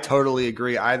 But I totally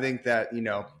agree. I think that, you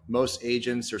know, most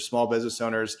agents or small business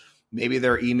owners, maybe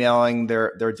they're emailing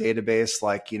their database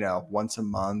like, you know, once a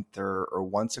month or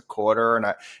once a quarter,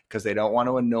 and because they don't want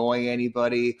to annoy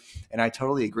anybody. And I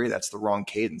totally agree. That's the wrong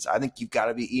cadence. I think you've got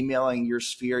to be emailing your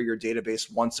Sphere, your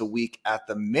database, once a week at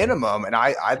the minimum. And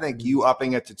I think you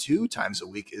upping it to 2 times a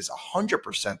week is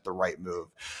 100% the right move.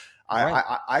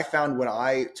 Right. I found when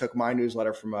I took my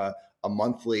newsletter from a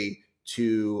monthly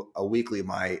to a weekly,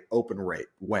 my open rate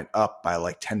went up by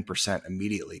like 10%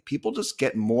 immediately. People just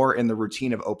get more in the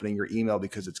routine of opening your email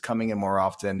because it's coming in more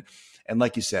often. And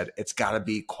like you said, it's got to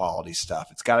be quality stuff.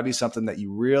 It's got to be something that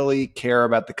you really care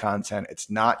about the content. It's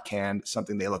not canned,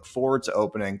 something they look forward to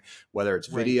opening, whether it's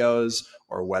videos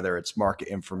or whether it's market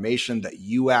information that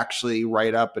you actually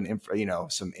write up and, you know,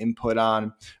 some input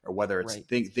on, or whether it's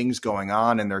things going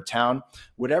on in their town,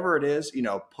 whatever it is, you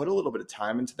know, put a little bit of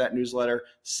time into that newsletter,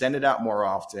 send it out more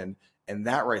often. And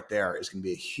that right there is going to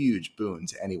be a huge boon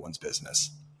to anyone's business.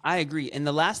 I agree. And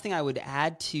the last thing I would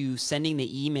add to sending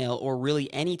the email, or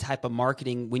really any type of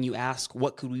marketing, when you ask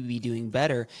what could we be doing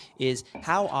better, is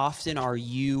how often are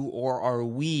you or are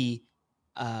we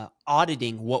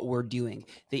auditing what we're doing?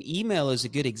 The email is a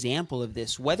good example of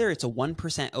this. Whether it's a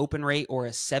 1% open rate or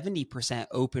a 70%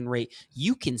 open rate,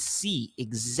 you can see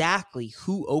exactly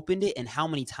who opened it and how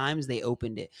many times they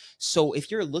opened it. So if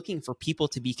you're looking for people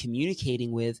to be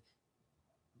communicating with,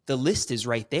 the list is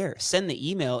right there. Send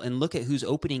the email and look at who's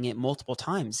opening it multiple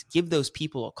times. Give those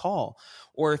people a call.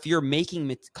 Or if you're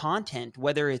making content,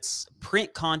 whether it's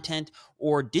print content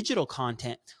or digital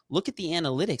content, look at the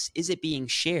analytics. Is it being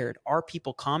shared? Are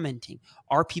people commenting?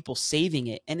 Are people saving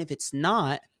it? And if it's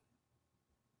not,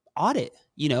 audit,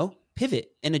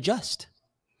 pivot and adjust.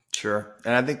 Sure.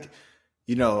 And I think,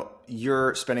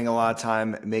 you're spending a lot of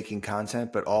time making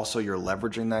content, but also you're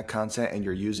leveraging that content and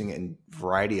you're using it in a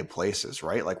variety of places,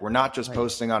 right? Like we're not just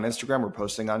posting on Instagram, we're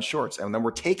posting on Shorts, and then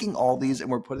we're taking all these and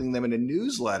we're putting them in a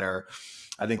newsletter.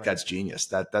 I think that's genius.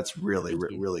 That's really,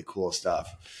 really cool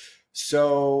stuff.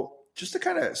 So just to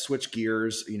kind of switch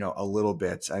gears, a little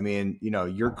bit. I mean,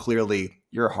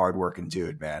 you're a hardworking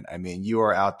dude, man. I mean, you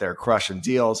are out there crushing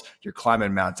deals. You're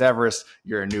climbing Mount Everest.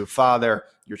 You're a new father.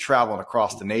 You're traveling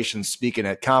across the nation, speaking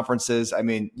at conferences. I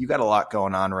mean, you got a lot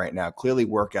going on right now. Clearly,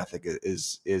 work ethic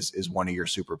is one of your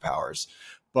superpowers.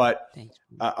 But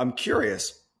I'm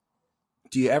curious,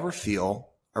 do you ever feel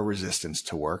a resistance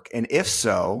to work? And if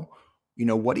so,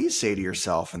 what do you say to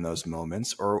yourself in those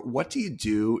moments? Or what do you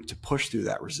do to push through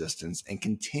that resistance and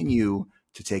continue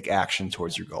to take action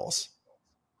towards your goals?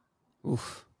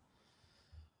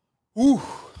 Ooh,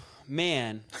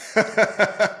 man.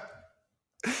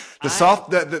 The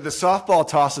softball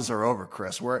tosses are over,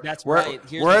 Krys. We're at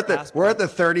the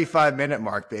 35-minute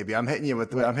mark, baby. I'm hitting you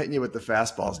with the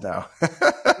fastballs now.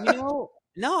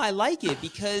 No, I like it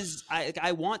because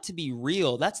I want to be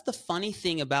real. That's the funny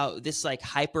thing about this like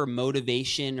hyper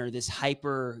motivation or this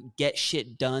hyper get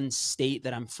shit done state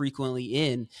that I'm frequently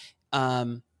in.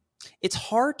 It's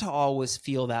hard to always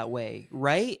feel that way,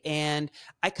 right? And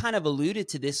I kind of alluded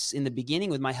to this in the beginning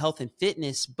with my health and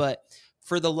fitness, but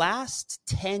for the last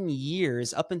 10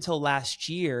 years, up until last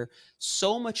year,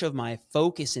 so much of my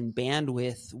focus and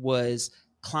bandwidth was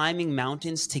climbing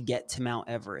mountains to get to Mount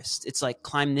Everest. It's like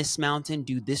climb this mountain,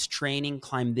 do this training,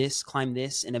 climb this,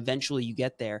 and eventually you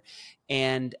get there.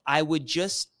 And I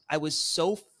was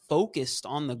so focused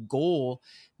on the goal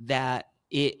that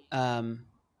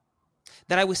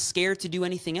that I was scared to do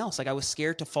anything else. Like I was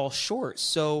scared to fall short.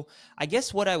 So I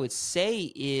guess what I would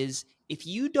say is if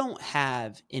you don't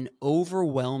have an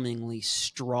overwhelmingly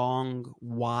strong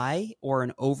why or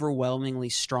an overwhelmingly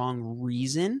strong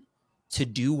reason to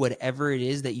do whatever it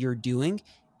is that you're doing,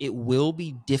 it will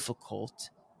be difficult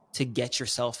to get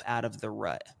yourself out of the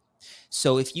rut.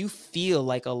 So if you feel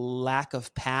like a lack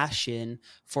of passion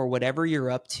for whatever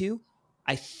you're up to,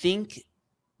 I think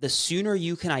the sooner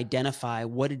you can identify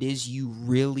what it is you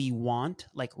really want,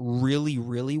 like really,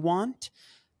 really want,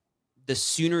 the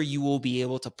sooner you will be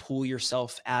able to pull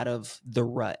yourself out of the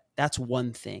rut. That's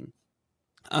one thing.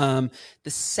 The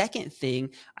second thing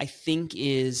I think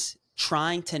is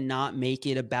trying to not make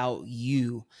it about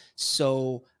you.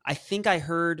 So I think I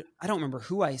don't remember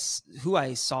who I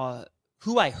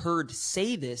heard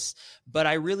say this, but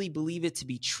I really believe it to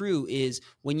be true is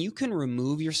when you can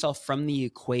remove yourself from the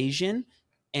equation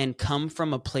and come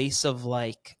from a place of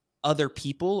like other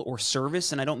people or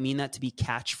service. And I don't mean that to be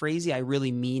catchphrasy. I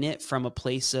really mean it from a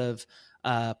place of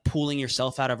pulling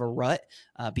yourself out of a rut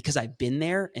because I've been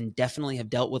there and definitely have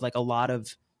dealt with like a lot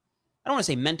of, I don't want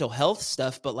to say mental health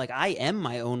stuff, but like I am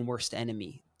my own worst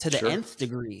enemy to the nth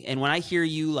degree. And when I hear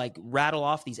you like rattle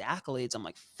off these accolades, I'm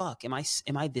like, fuck, am I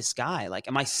this guy? Like,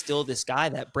 am I still this guy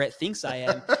that Brett thinks I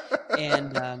am?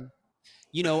 And,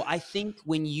 I think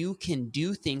when you can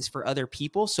do things for other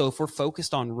people, so if we're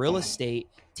focused on real estate,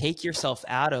 take yourself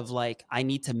out of like, I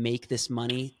need to make this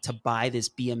money to buy this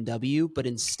BMW, but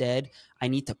instead I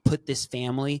need to put this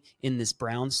family in this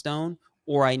brownstone,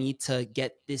 or I need to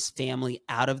get this family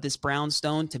out of this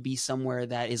brownstone to be somewhere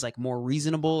that is like more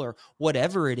reasonable or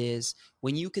whatever it is.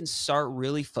 When you can start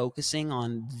really focusing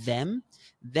on them,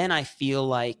 then I feel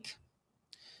like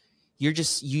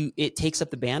it takes up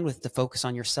the bandwidth to focus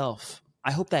on yourself.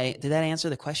 I hope did that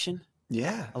answer the question?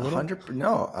 Yeah, a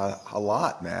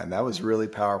lot, man. That was really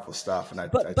powerful stuff. And I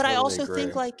totally also agree.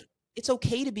 think like it's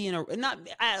okay to be in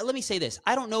let me say this.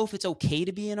 I don't know if it's okay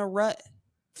to be in a rut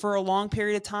for a long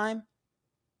period of time,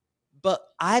 but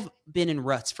I've been in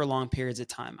ruts for long periods of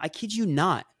time. I kid you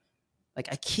not.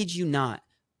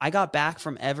 I got back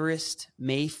from Everest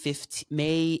May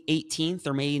 18th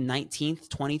or May 19th,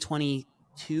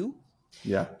 2022.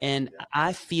 Yeah. And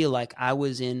I feel like I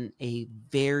was in a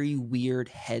very weird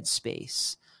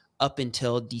headspace up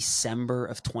until December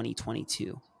of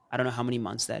 2022. I don't know how many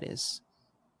months that is.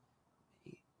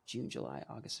 June, July,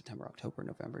 August, September, October,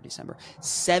 November, December.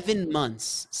 7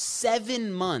 months.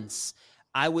 7 months.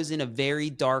 I was in a very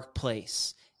dark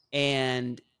place.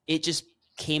 And it just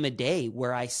came a day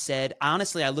where I said,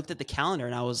 honestly, I looked at the calendar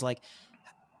and I was like,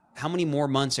 how many more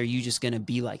months are you just going to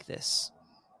be like this?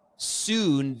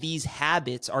 soon these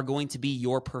habits are going to be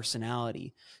your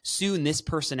personality. Soon this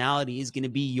personality is going to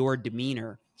be your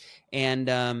demeanor. And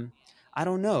I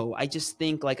don't know. I just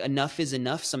think like enough is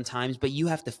enough sometimes, but you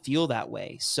have to feel that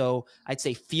way. So I'd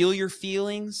say feel your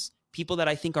feelings. People that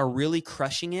I think are really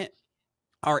crushing it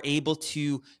are able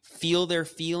to feel their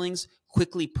feelings,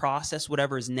 quickly process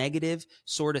whatever is negative,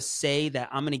 sort of say that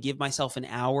I'm going to give myself an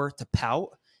hour to pout,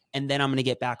 and then I'm going to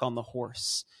get back on the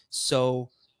horse. So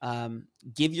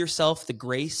give yourself the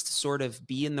grace to sort of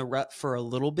be in the rut for a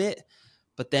little bit,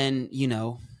 but then,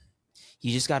 you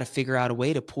just got to figure out a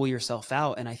way to pull yourself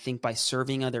out. And I think by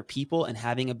serving other people and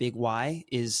having a big why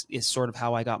is sort of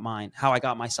how I got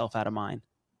myself out of mine.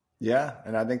 Yeah.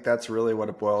 And I think that's really what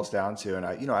it boils down to. And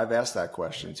I've asked that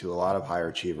question to a lot of high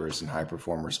achievers and high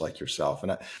performers like yourself.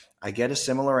 And I get a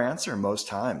similar answer most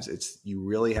times. You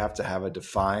really have to have a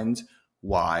defined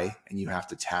why, and you have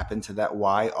to tap into that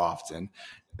why often.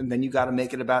 And then you got to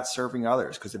make it about serving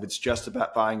others. Because if it's just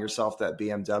about buying yourself that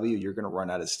BMW, you're going to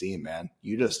run out of steam, man.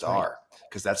 You just are.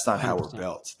 Because that's not 100%. How we're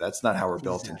built. That's not how we're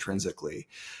built intrinsically.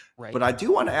 Right. But I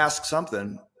do want to ask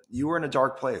something. You were in a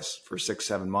dark place for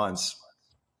 6-7 months.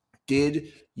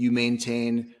 Did you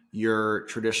maintain your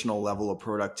traditional level of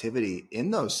productivity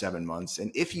in those 7 months?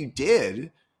 And if you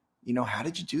did, how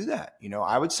did you do that?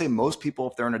 I would say most people,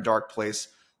 if they're in a dark place,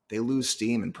 they lose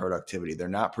steam and productivity. They're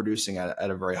not producing at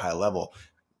a very high level.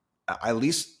 At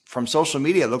least from social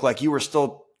media, it looked like you were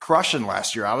still crushing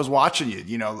last year. I was watching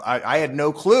you. I had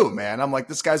no clue, man. I'm like,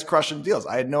 this guy's crushing deals.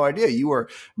 I had no idea you were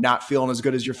not feeling as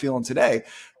good as you're feeling today.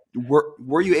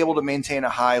 Were you able to maintain a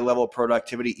high level of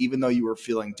productivity even though you were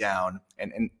feeling down?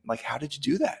 And like, how did you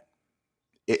do that?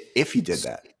 If you did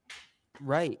that?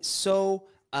 Right. So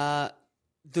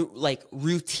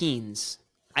routines.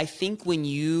 I think when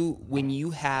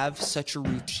you have such a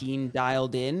routine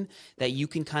dialed in that you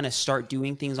can kind of start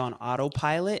doing things on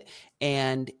autopilot,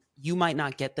 and you might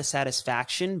not get the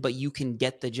satisfaction, but you can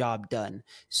get the job done.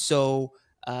 So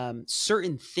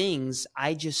certain things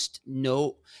I just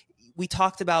know. We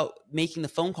talked about making the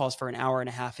phone calls for an hour and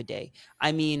a half a day.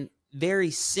 I mean,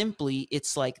 very simply,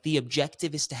 it's like the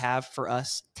objective is to have for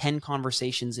us 10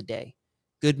 conversations a day.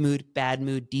 Good mood, bad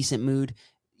mood, decent mood,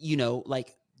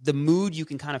 like the mood you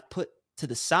can kind of put to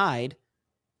the side,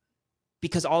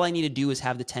 because all I need to do is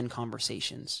have the 10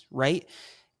 conversations, right?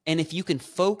 And if you can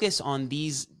focus on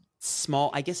these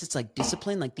small, I guess it's like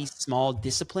discipline, like these small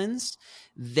disciplines,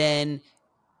 then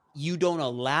you don't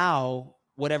allow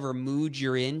whatever mood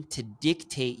you're in to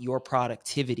dictate your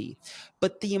productivity.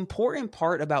 But the important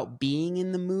part about being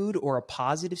in the mood or a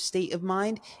positive state of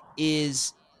mind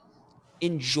is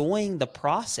enjoying the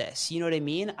process. You know what I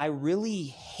mean? I really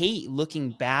hate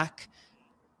looking back.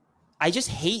 I just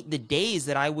hate the days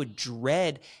that I would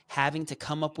dread having to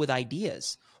come up with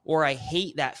ideas, or I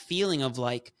hate that feeling of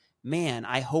like, man,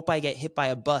 I hope I get hit by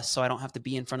a bus so I don't have to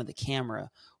be in front of the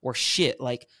camera, or shit,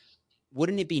 like,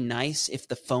 wouldn't it be nice if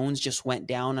the phones just went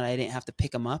down and I didn't have to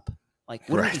pick them up? Like,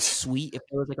 wouldn't it be sweet if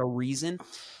there was like a reason?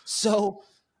 So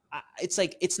it's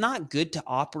like, it's not good to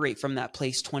operate from that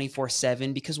place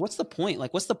 24/7, because what's the point?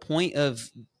 Like, what's the point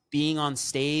of being on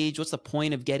stage? What's the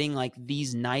point of getting like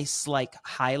these nice like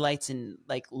highlights and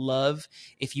like love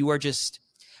if you are just,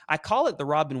 I call it the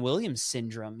Robin Williams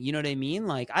syndrome. You know what I mean?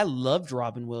 Like, I loved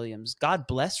Robin Williams. God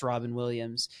bless Robin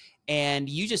Williams. And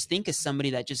you just think of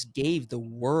somebody that just gave the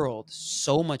world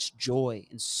so much joy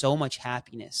and so much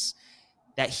happiness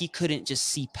that he couldn't just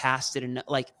see past it. And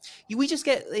like, we just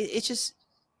get, it's just,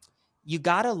 you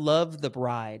got to love the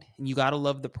ride and you got to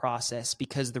love the process,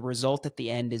 because the result at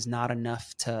the end is not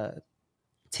enough to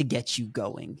get you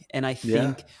going. And I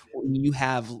think when you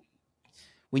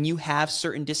have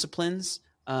certain disciplines,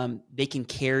 they can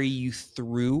carry you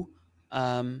through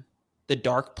the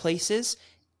dark places.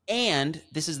 And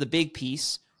this is the big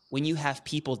piece: when you have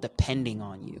people depending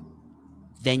on you,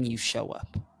 then you show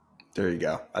up. There you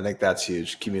go. I think that's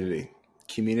huge.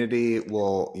 Community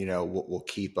will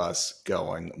keep us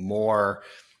going more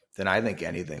than I think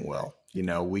anything will.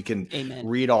 We can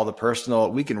read all the personal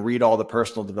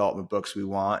development books we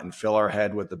want and fill our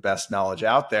head with the best knowledge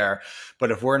out there.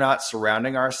 But if we're not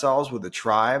surrounding ourselves with a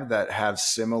tribe that have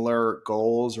similar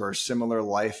goals or similar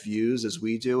life views as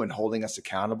we do and holding us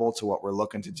accountable to what we're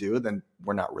looking to do, then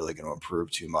we're not really going to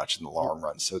improve too much in the long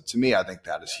run. So to me, I think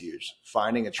that is huge.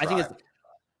 Finding a tribe.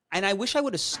 And I wish I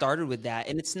would have started with that.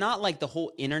 And it's not like the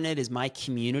whole internet is my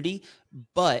community,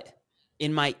 but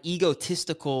in my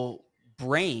egotistical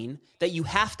brain that you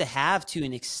have to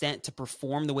an extent to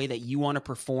perform the way that you want to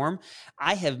perform,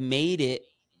 I have made it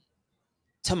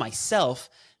to myself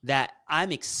that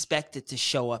I'm expected to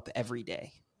show up every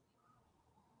day.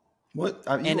 What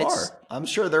And you it's, are. I'm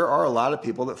sure there are a lot of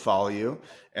people that follow you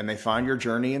and they find your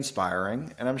journey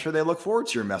inspiring, and I'm sure they look forward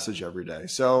to your message every day.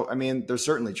 So, I mean, there's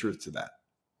certainly truth to that.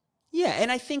 yeah,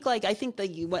 and I think that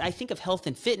when I think of health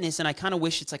and fitness, and I kind of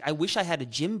wish it's like I wish I had a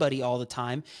gym buddy all the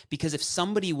time, because if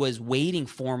somebody was waiting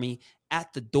for me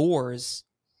at the doors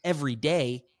every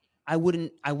day, I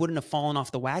wouldn't have fallen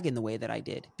off the wagon the way that I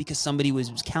did, because somebody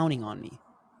was counting on me.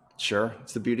 Sure.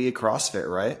 It's the beauty of CrossFit,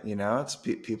 right? It's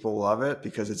people love it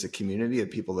because it's a community of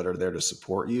people that are there to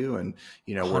support you. And,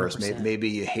 whereas 100%. maybe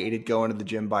you hated going to the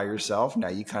gym by yourself, now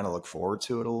you kind of look forward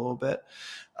to it a little bit.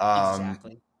 Um,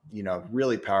 Exactly.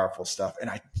 Really powerful stuff. And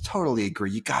I totally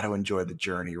agree. You got to enjoy the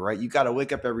journey, right? You got to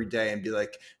wake up every day and be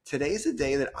like, today's the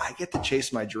day that I get to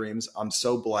chase my dreams. I'm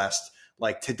so blessed.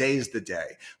 Like, today's the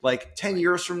day. Like 10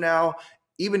 years from now,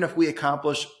 even if we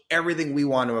accomplish everything we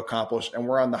want to accomplish and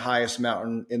we're on the highest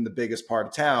mountain in the biggest part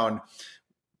of town,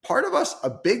 a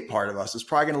big part of us is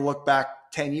probably going to look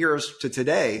back 10 years to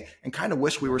today and kind of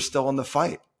wish we were still in the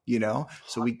fight.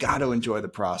 So we got to enjoy the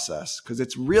process, because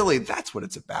that's what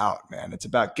it's about, man. It's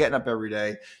about getting up every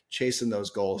day, chasing those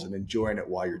goals and enjoying it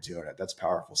while you're doing it. That's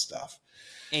powerful stuff.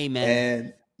 Amen.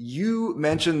 And you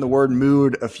mentioned the word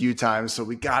mood a few times, so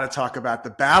we got to talk about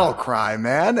the battle cry,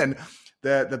 man. And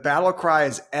the battle cry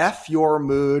is F your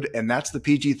mood, and that's the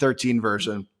PG-13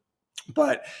 version.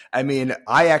 But I mean,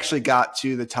 I actually got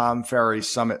to the Tom Ferry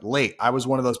Summit late. I was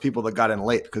one of those people that got in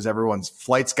late because everyone's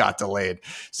flights got delayed.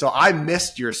 So I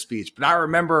missed your speech. But I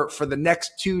remember for the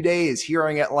next 2 days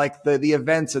hearing at like the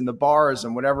events and the bars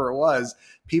and whatever it was,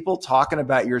 people talking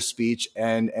about your speech,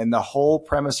 and the whole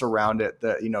premise around it,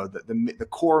 the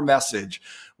core message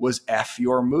was F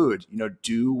your mood.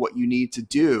 Do what you need to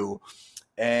do.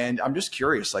 And I'm just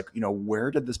curious, like,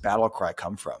 where did this battle cry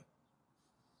come from?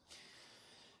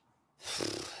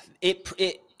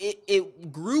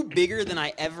 It grew bigger than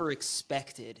I ever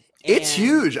expected. It's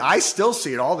huge. I still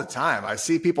see it all the time. I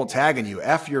see people tagging you,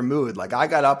 F your mood. Like, I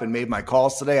got up and made my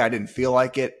calls today. I didn't feel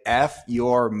like it. F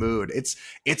your mood.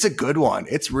 It's a good one.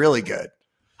 It's really good.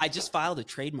 I just filed a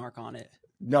trademark on it.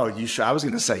 No, you should. I was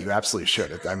going to say you absolutely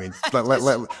should. I mean,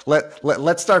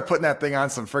 let's start putting that thing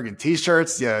on some friggin'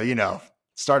 t-shirts. Yeah,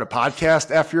 start a podcast.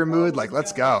 F your mood. Like,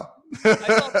 let's go.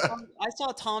 I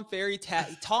saw Tom Ferry.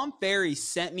 Tom Ferry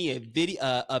sent me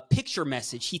a picture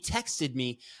message. He texted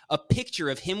me a picture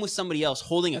of him with somebody else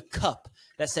holding a cup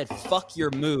that said "fuck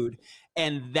your mood."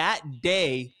 And that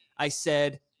day, I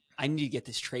said, "I need to get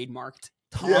this trademarked."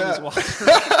 Tom is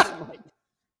watching.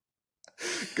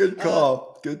 Good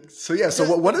call. Good. So yeah.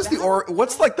 So what is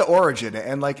what's like the origin,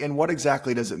 and what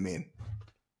exactly does it mean?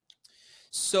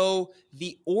 So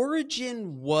the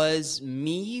origin was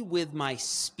me with my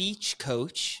speech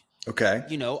coach. Okay.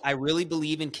 I really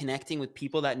believe in connecting with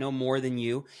people that know more than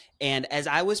you. And as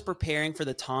I was preparing for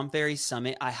the Tom Ferry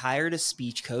Summit, I hired a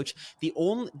speech coach.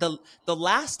 The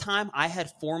last time I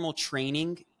had formal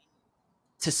training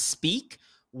to speak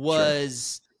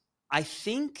was, sure, I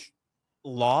think,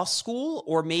 law school,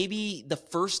 or maybe the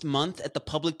first month at the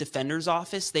public defender's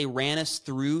office. They ran us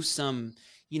through some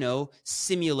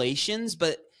simulations,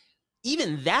 but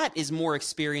even that is more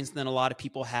experience than a lot of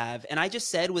people have. And I just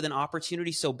said, with an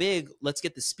opportunity so big, let's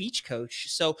get the speech coach.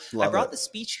 So I brought the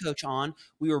speech coach on.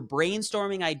 We were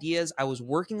brainstorming ideas. I was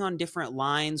working on different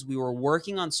lines. We were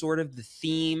working on sort of the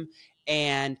theme,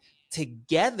 and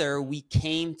together we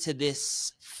came to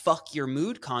this fuck your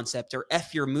mood concept, or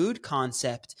F your mood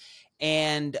concept.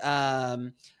 And,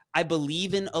 I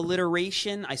believe in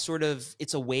alliteration.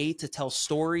 It's a way to tell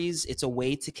stories. It's a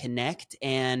way to connect.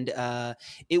 And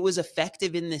it was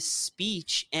effective in this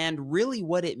speech. And really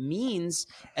what it means,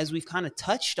 as we've kind of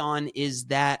touched on, is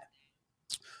that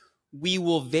we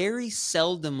will very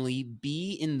seldomly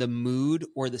be in the mood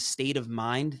or the state of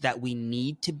mind that we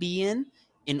need to be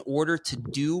in order to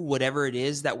do whatever it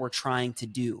is that we're trying to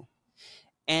do.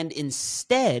 And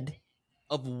instead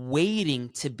of waiting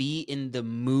to be in the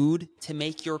mood to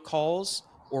make your calls,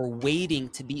 or waiting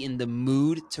to be in the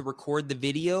mood to record the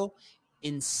video,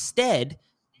 instead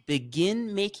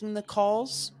begin making the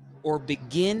calls or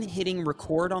begin hitting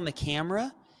record on the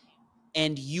camera,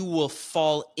 and you will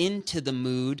fall into the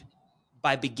mood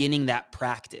by beginning that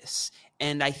practice.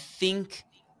 And I think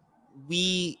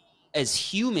we as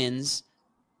humans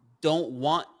don't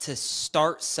want to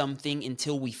start something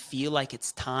until we feel like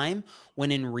it's time,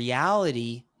 when in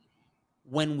reality,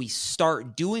 when we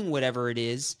start doing whatever it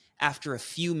is, after a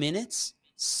few minutes,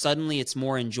 suddenly it's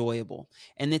more enjoyable.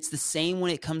 And it's the same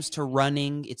when it comes to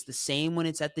running. It's the same when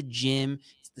it's at the gym.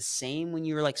 It's the same when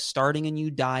you're like starting a new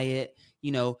diet.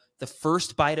 The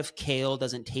first bite of kale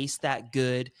doesn't taste that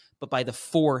good, but by the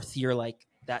fourth, you're like,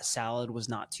 that salad was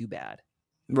not too bad.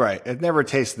 Right. It never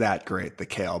tastes that great, the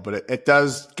kale, but it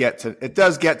does get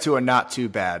to a not too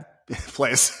bad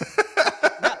place.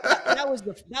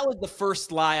 That was the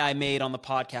first lie I made on the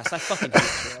podcast. I fucking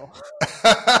hate kale.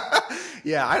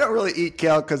 Yeah, I don't really eat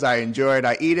kale because I enjoy it.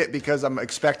 I eat it because I'm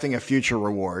expecting a future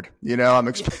reward. You know,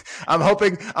 I'm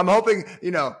hoping,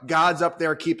 you know, God's up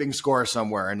there keeping score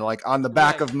somewhere. And like on the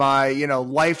back of my, you know,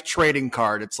 life trading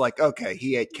card, it's like, okay,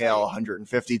 he ate kale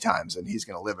 150 times and he's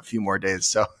going to live a few more days.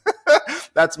 So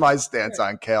that's my stance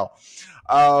on kale.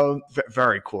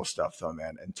 Very cool stuff though,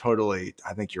 man. And totally,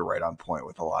 I think you're right on point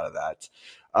with a lot of that.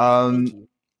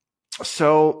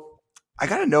 So I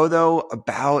got to know though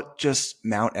about just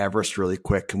Mount Everest really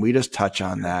quick. Can we just touch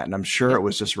on that? And I'm sure it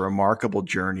was just a remarkable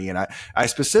journey. And I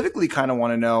specifically kind of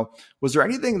want to know, was there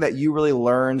anything that you really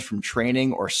learned from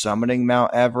training or summiting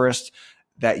Mount Everest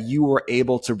that you were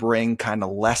able to bring kind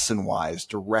of lesson wise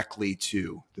directly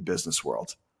to the business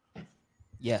world?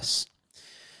 Yes.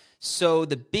 So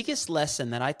the biggest lesson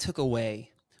that I took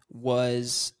away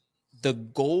was the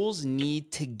goals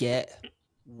need to get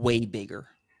way bigger,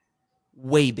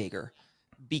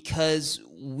 because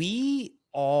we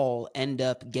all end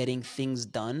up getting things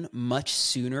done much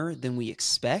sooner than we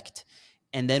expect.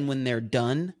 And then when they're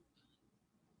done,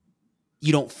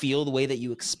 you don't feel the way that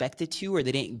you expected to, or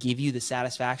they didn't give you the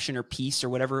satisfaction or peace or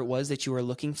whatever it was that you were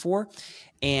looking for.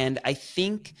 And I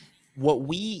think what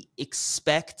we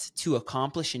expect to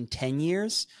accomplish in 10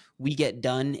 years, we get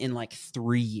done in like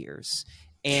 3 years.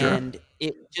 And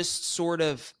it just sort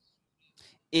of,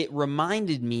 it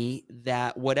reminded me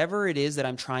that whatever it is that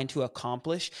I'm trying to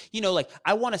accomplish, you know, like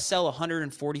I want to sell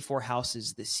 144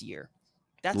 houses this year.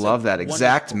 Love that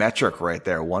exact metric right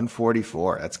there.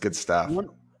 144. That's good stuff.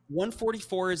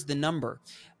 144 is the number.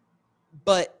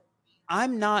 But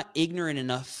I'm not ignorant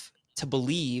enough to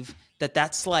believe that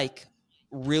that's like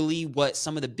really what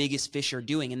some of the biggest fish are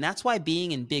doing. And that's why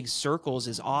being in big circles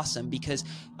is awesome, because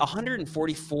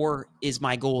 144 is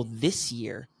my goal this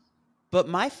year. But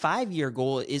my 5-year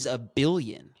goal is 1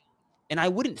 billion. And I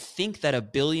wouldn't think that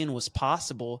 1 billion was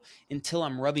possible until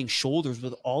I'm rubbing shoulders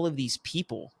with all of these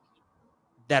people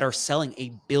that are selling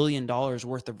 $1 billion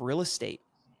worth of real estate.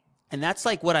 And that's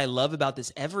like what I love about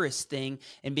this Everest thing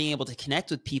and being able to connect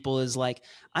with people is like,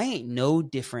 I ain't no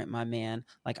different, my man.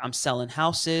 Like I'm selling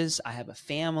houses. I have a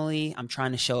family. I'm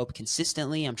trying to show up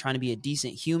consistently. I'm trying to be a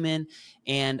decent human.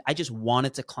 And I just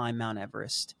wanted to climb Mount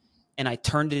Everest. And I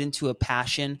turned it into a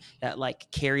passion that like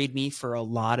carried me for a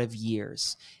lot of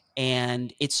years.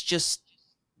 And it's just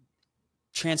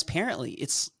transparently,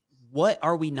 it's what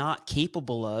are we not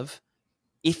capable of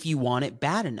if you want it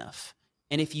bad enough?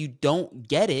 And if you don't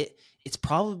get it, it's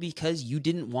probably because you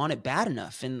didn't want it bad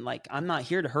enough. And like, I'm not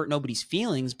here to hurt nobody's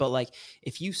feelings, but like,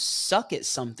 if you suck at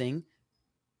something,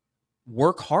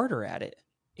 work harder at it.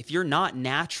 If you're not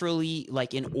naturally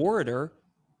like an orator,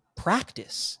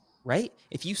 practice, right?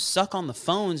 If you suck on the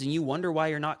phones and you wonder why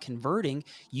you're not converting,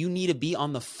 you need to be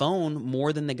on the phone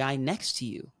more than the guy next to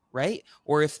you. Right?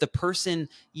 Or if the person,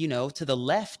 you know, to the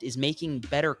left is making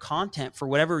better content for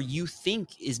whatever you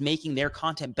think is making their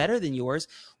content better than yours,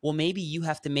 well, maybe you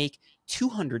have to make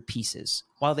 200 pieces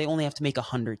while they only have to make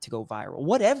 100 to go viral,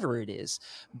 whatever it is.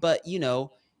 But, you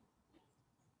know,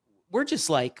 we just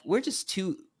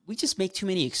make too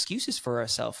many excuses for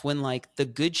ourselves when like the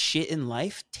good shit in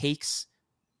life takes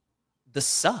the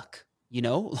suck. You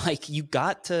know, like you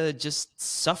got to just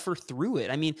suffer through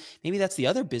it. I mean, maybe that's the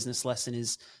other business lesson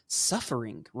is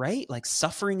suffering, right? Like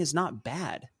suffering is not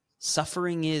bad.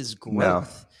 Suffering is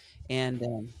growth. No.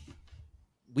 And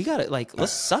we got to like,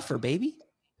 let's suffer, baby.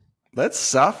 Let's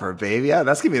suffer, baby. Yeah,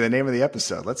 that's going to be the name of the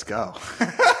episode. Let's go.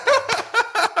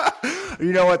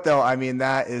 You know what, though? I mean,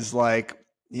 that is like,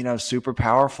 you know, super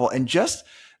powerful. And just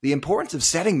the importance of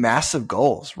setting massive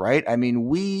goals, right? I mean,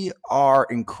 we are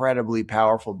incredibly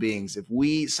powerful beings. If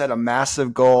we set a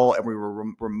massive goal and we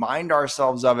remind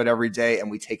ourselves of it every day and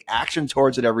we take action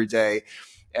towards it every day,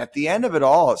 at the end of it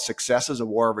all, success is a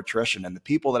war of attrition. And the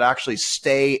people that actually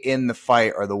stay in the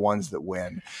fight are the ones that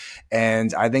win.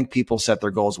 And I think people set their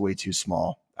goals way too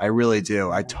small. I really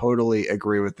do. I totally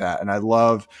agree with that. And I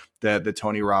love the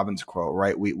Tony Robbins quote,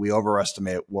 right? We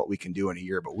overestimate what we can do in a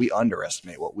year, but we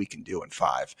underestimate what we can do in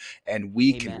 5. And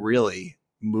we can really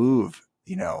move,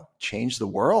 you know, change the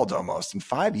world almost in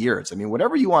 5 years. I mean,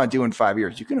 whatever you want to do in 5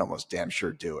 years, you can almost damn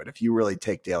sure do it if you really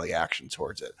take daily action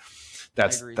towards it.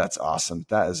 That's awesome.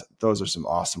 Those are some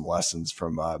awesome lessons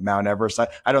from Mount Everest.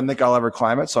 I don't think I'll ever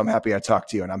climb it, so I'm happy I talked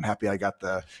to you, and I'm happy I got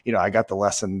the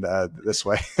lesson this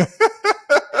way.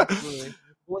 Absolutely.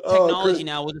 With technology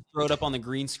now, we'll just throw it up on the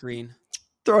green screen.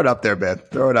 Throw it up there, babe.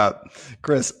 Throw it up.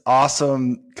 Krys,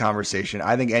 awesome conversation.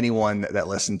 I think anyone that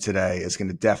listened today is going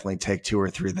to definitely take 2 or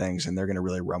 3 things and they're going to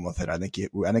really run with it. I think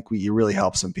you really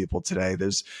helped some people today.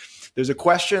 There's a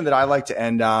question that I like to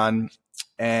end on,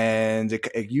 and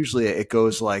usually it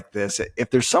goes like this. If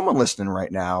there's someone listening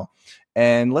right now,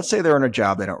 and let's say they're in a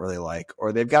job they don't really like,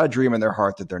 or they've got a dream in their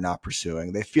heart that they're not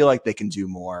pursuing, they feel like they can do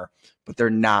more, but they're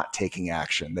not taking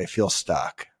action. They feel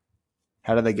stuck.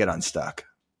 How do they get unstuck?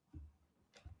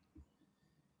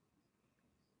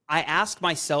 I ask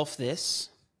myself this,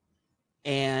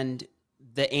 and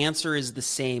the answer is the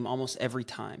same almost every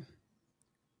time.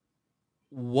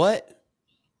 What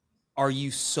are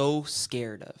you so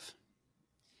scared of?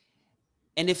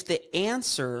 And if the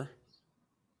answer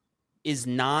is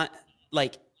not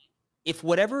like, if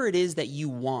whatever it is that you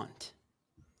want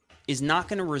is not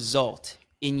going to result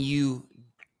in you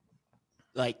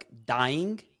like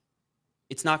dying,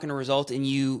 it's not going to result in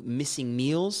you missing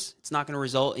meals. It's not going to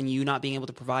result in you not being able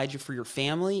to provide you for your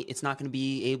family. It's not going to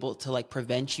be able to like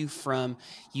prevent you from,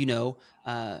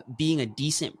 being a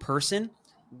decent person.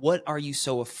 What are you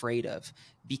so afraid of?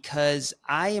 Because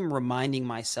I am reminding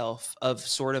myself of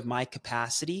sort of my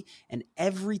capacity. And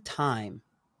every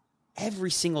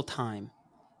single time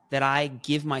that I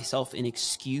give myself an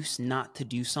excuse not to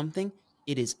do something,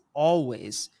 it is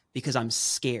always because I'm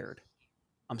scared.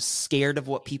 I'm scared of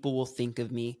what people will think of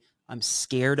me. I'm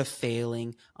scared of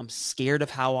failing. I'm scared of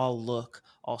how I'll look.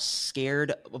 I'm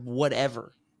scared of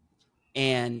whatever.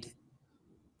 And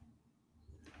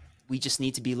we just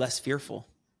need to be less fearful.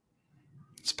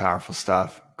 It's powerful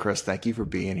stuff. Krys, thank you for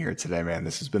being here today, man.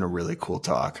 This has been a really cool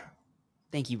talk.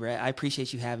 Thank you, Brett. I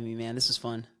appreciate you having me, man. This was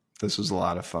fun. This was a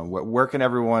lot of fun. Where can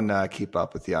everyone keep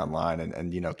up with you online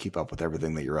and keep up with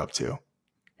everything that you're up to?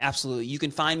 Absolutely. You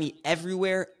can find me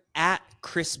everywhere at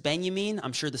Krys Benyamein.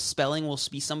 I'm sure the spelling will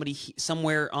be somebody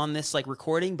somewhere on this like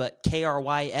recording, but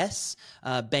Krys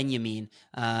Benyamein.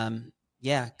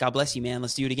 God bless you, man.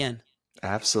 Let's do it again.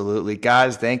 Absolutely.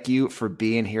 Guys, thank you for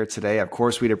being here today. Of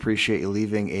course, we'd appreciate you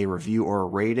leaving a review or a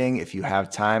rating if you have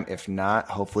time. If not,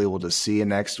 hopefully we'll just see you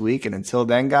next week. And until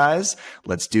then, guys,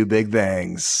 let's do big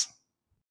things.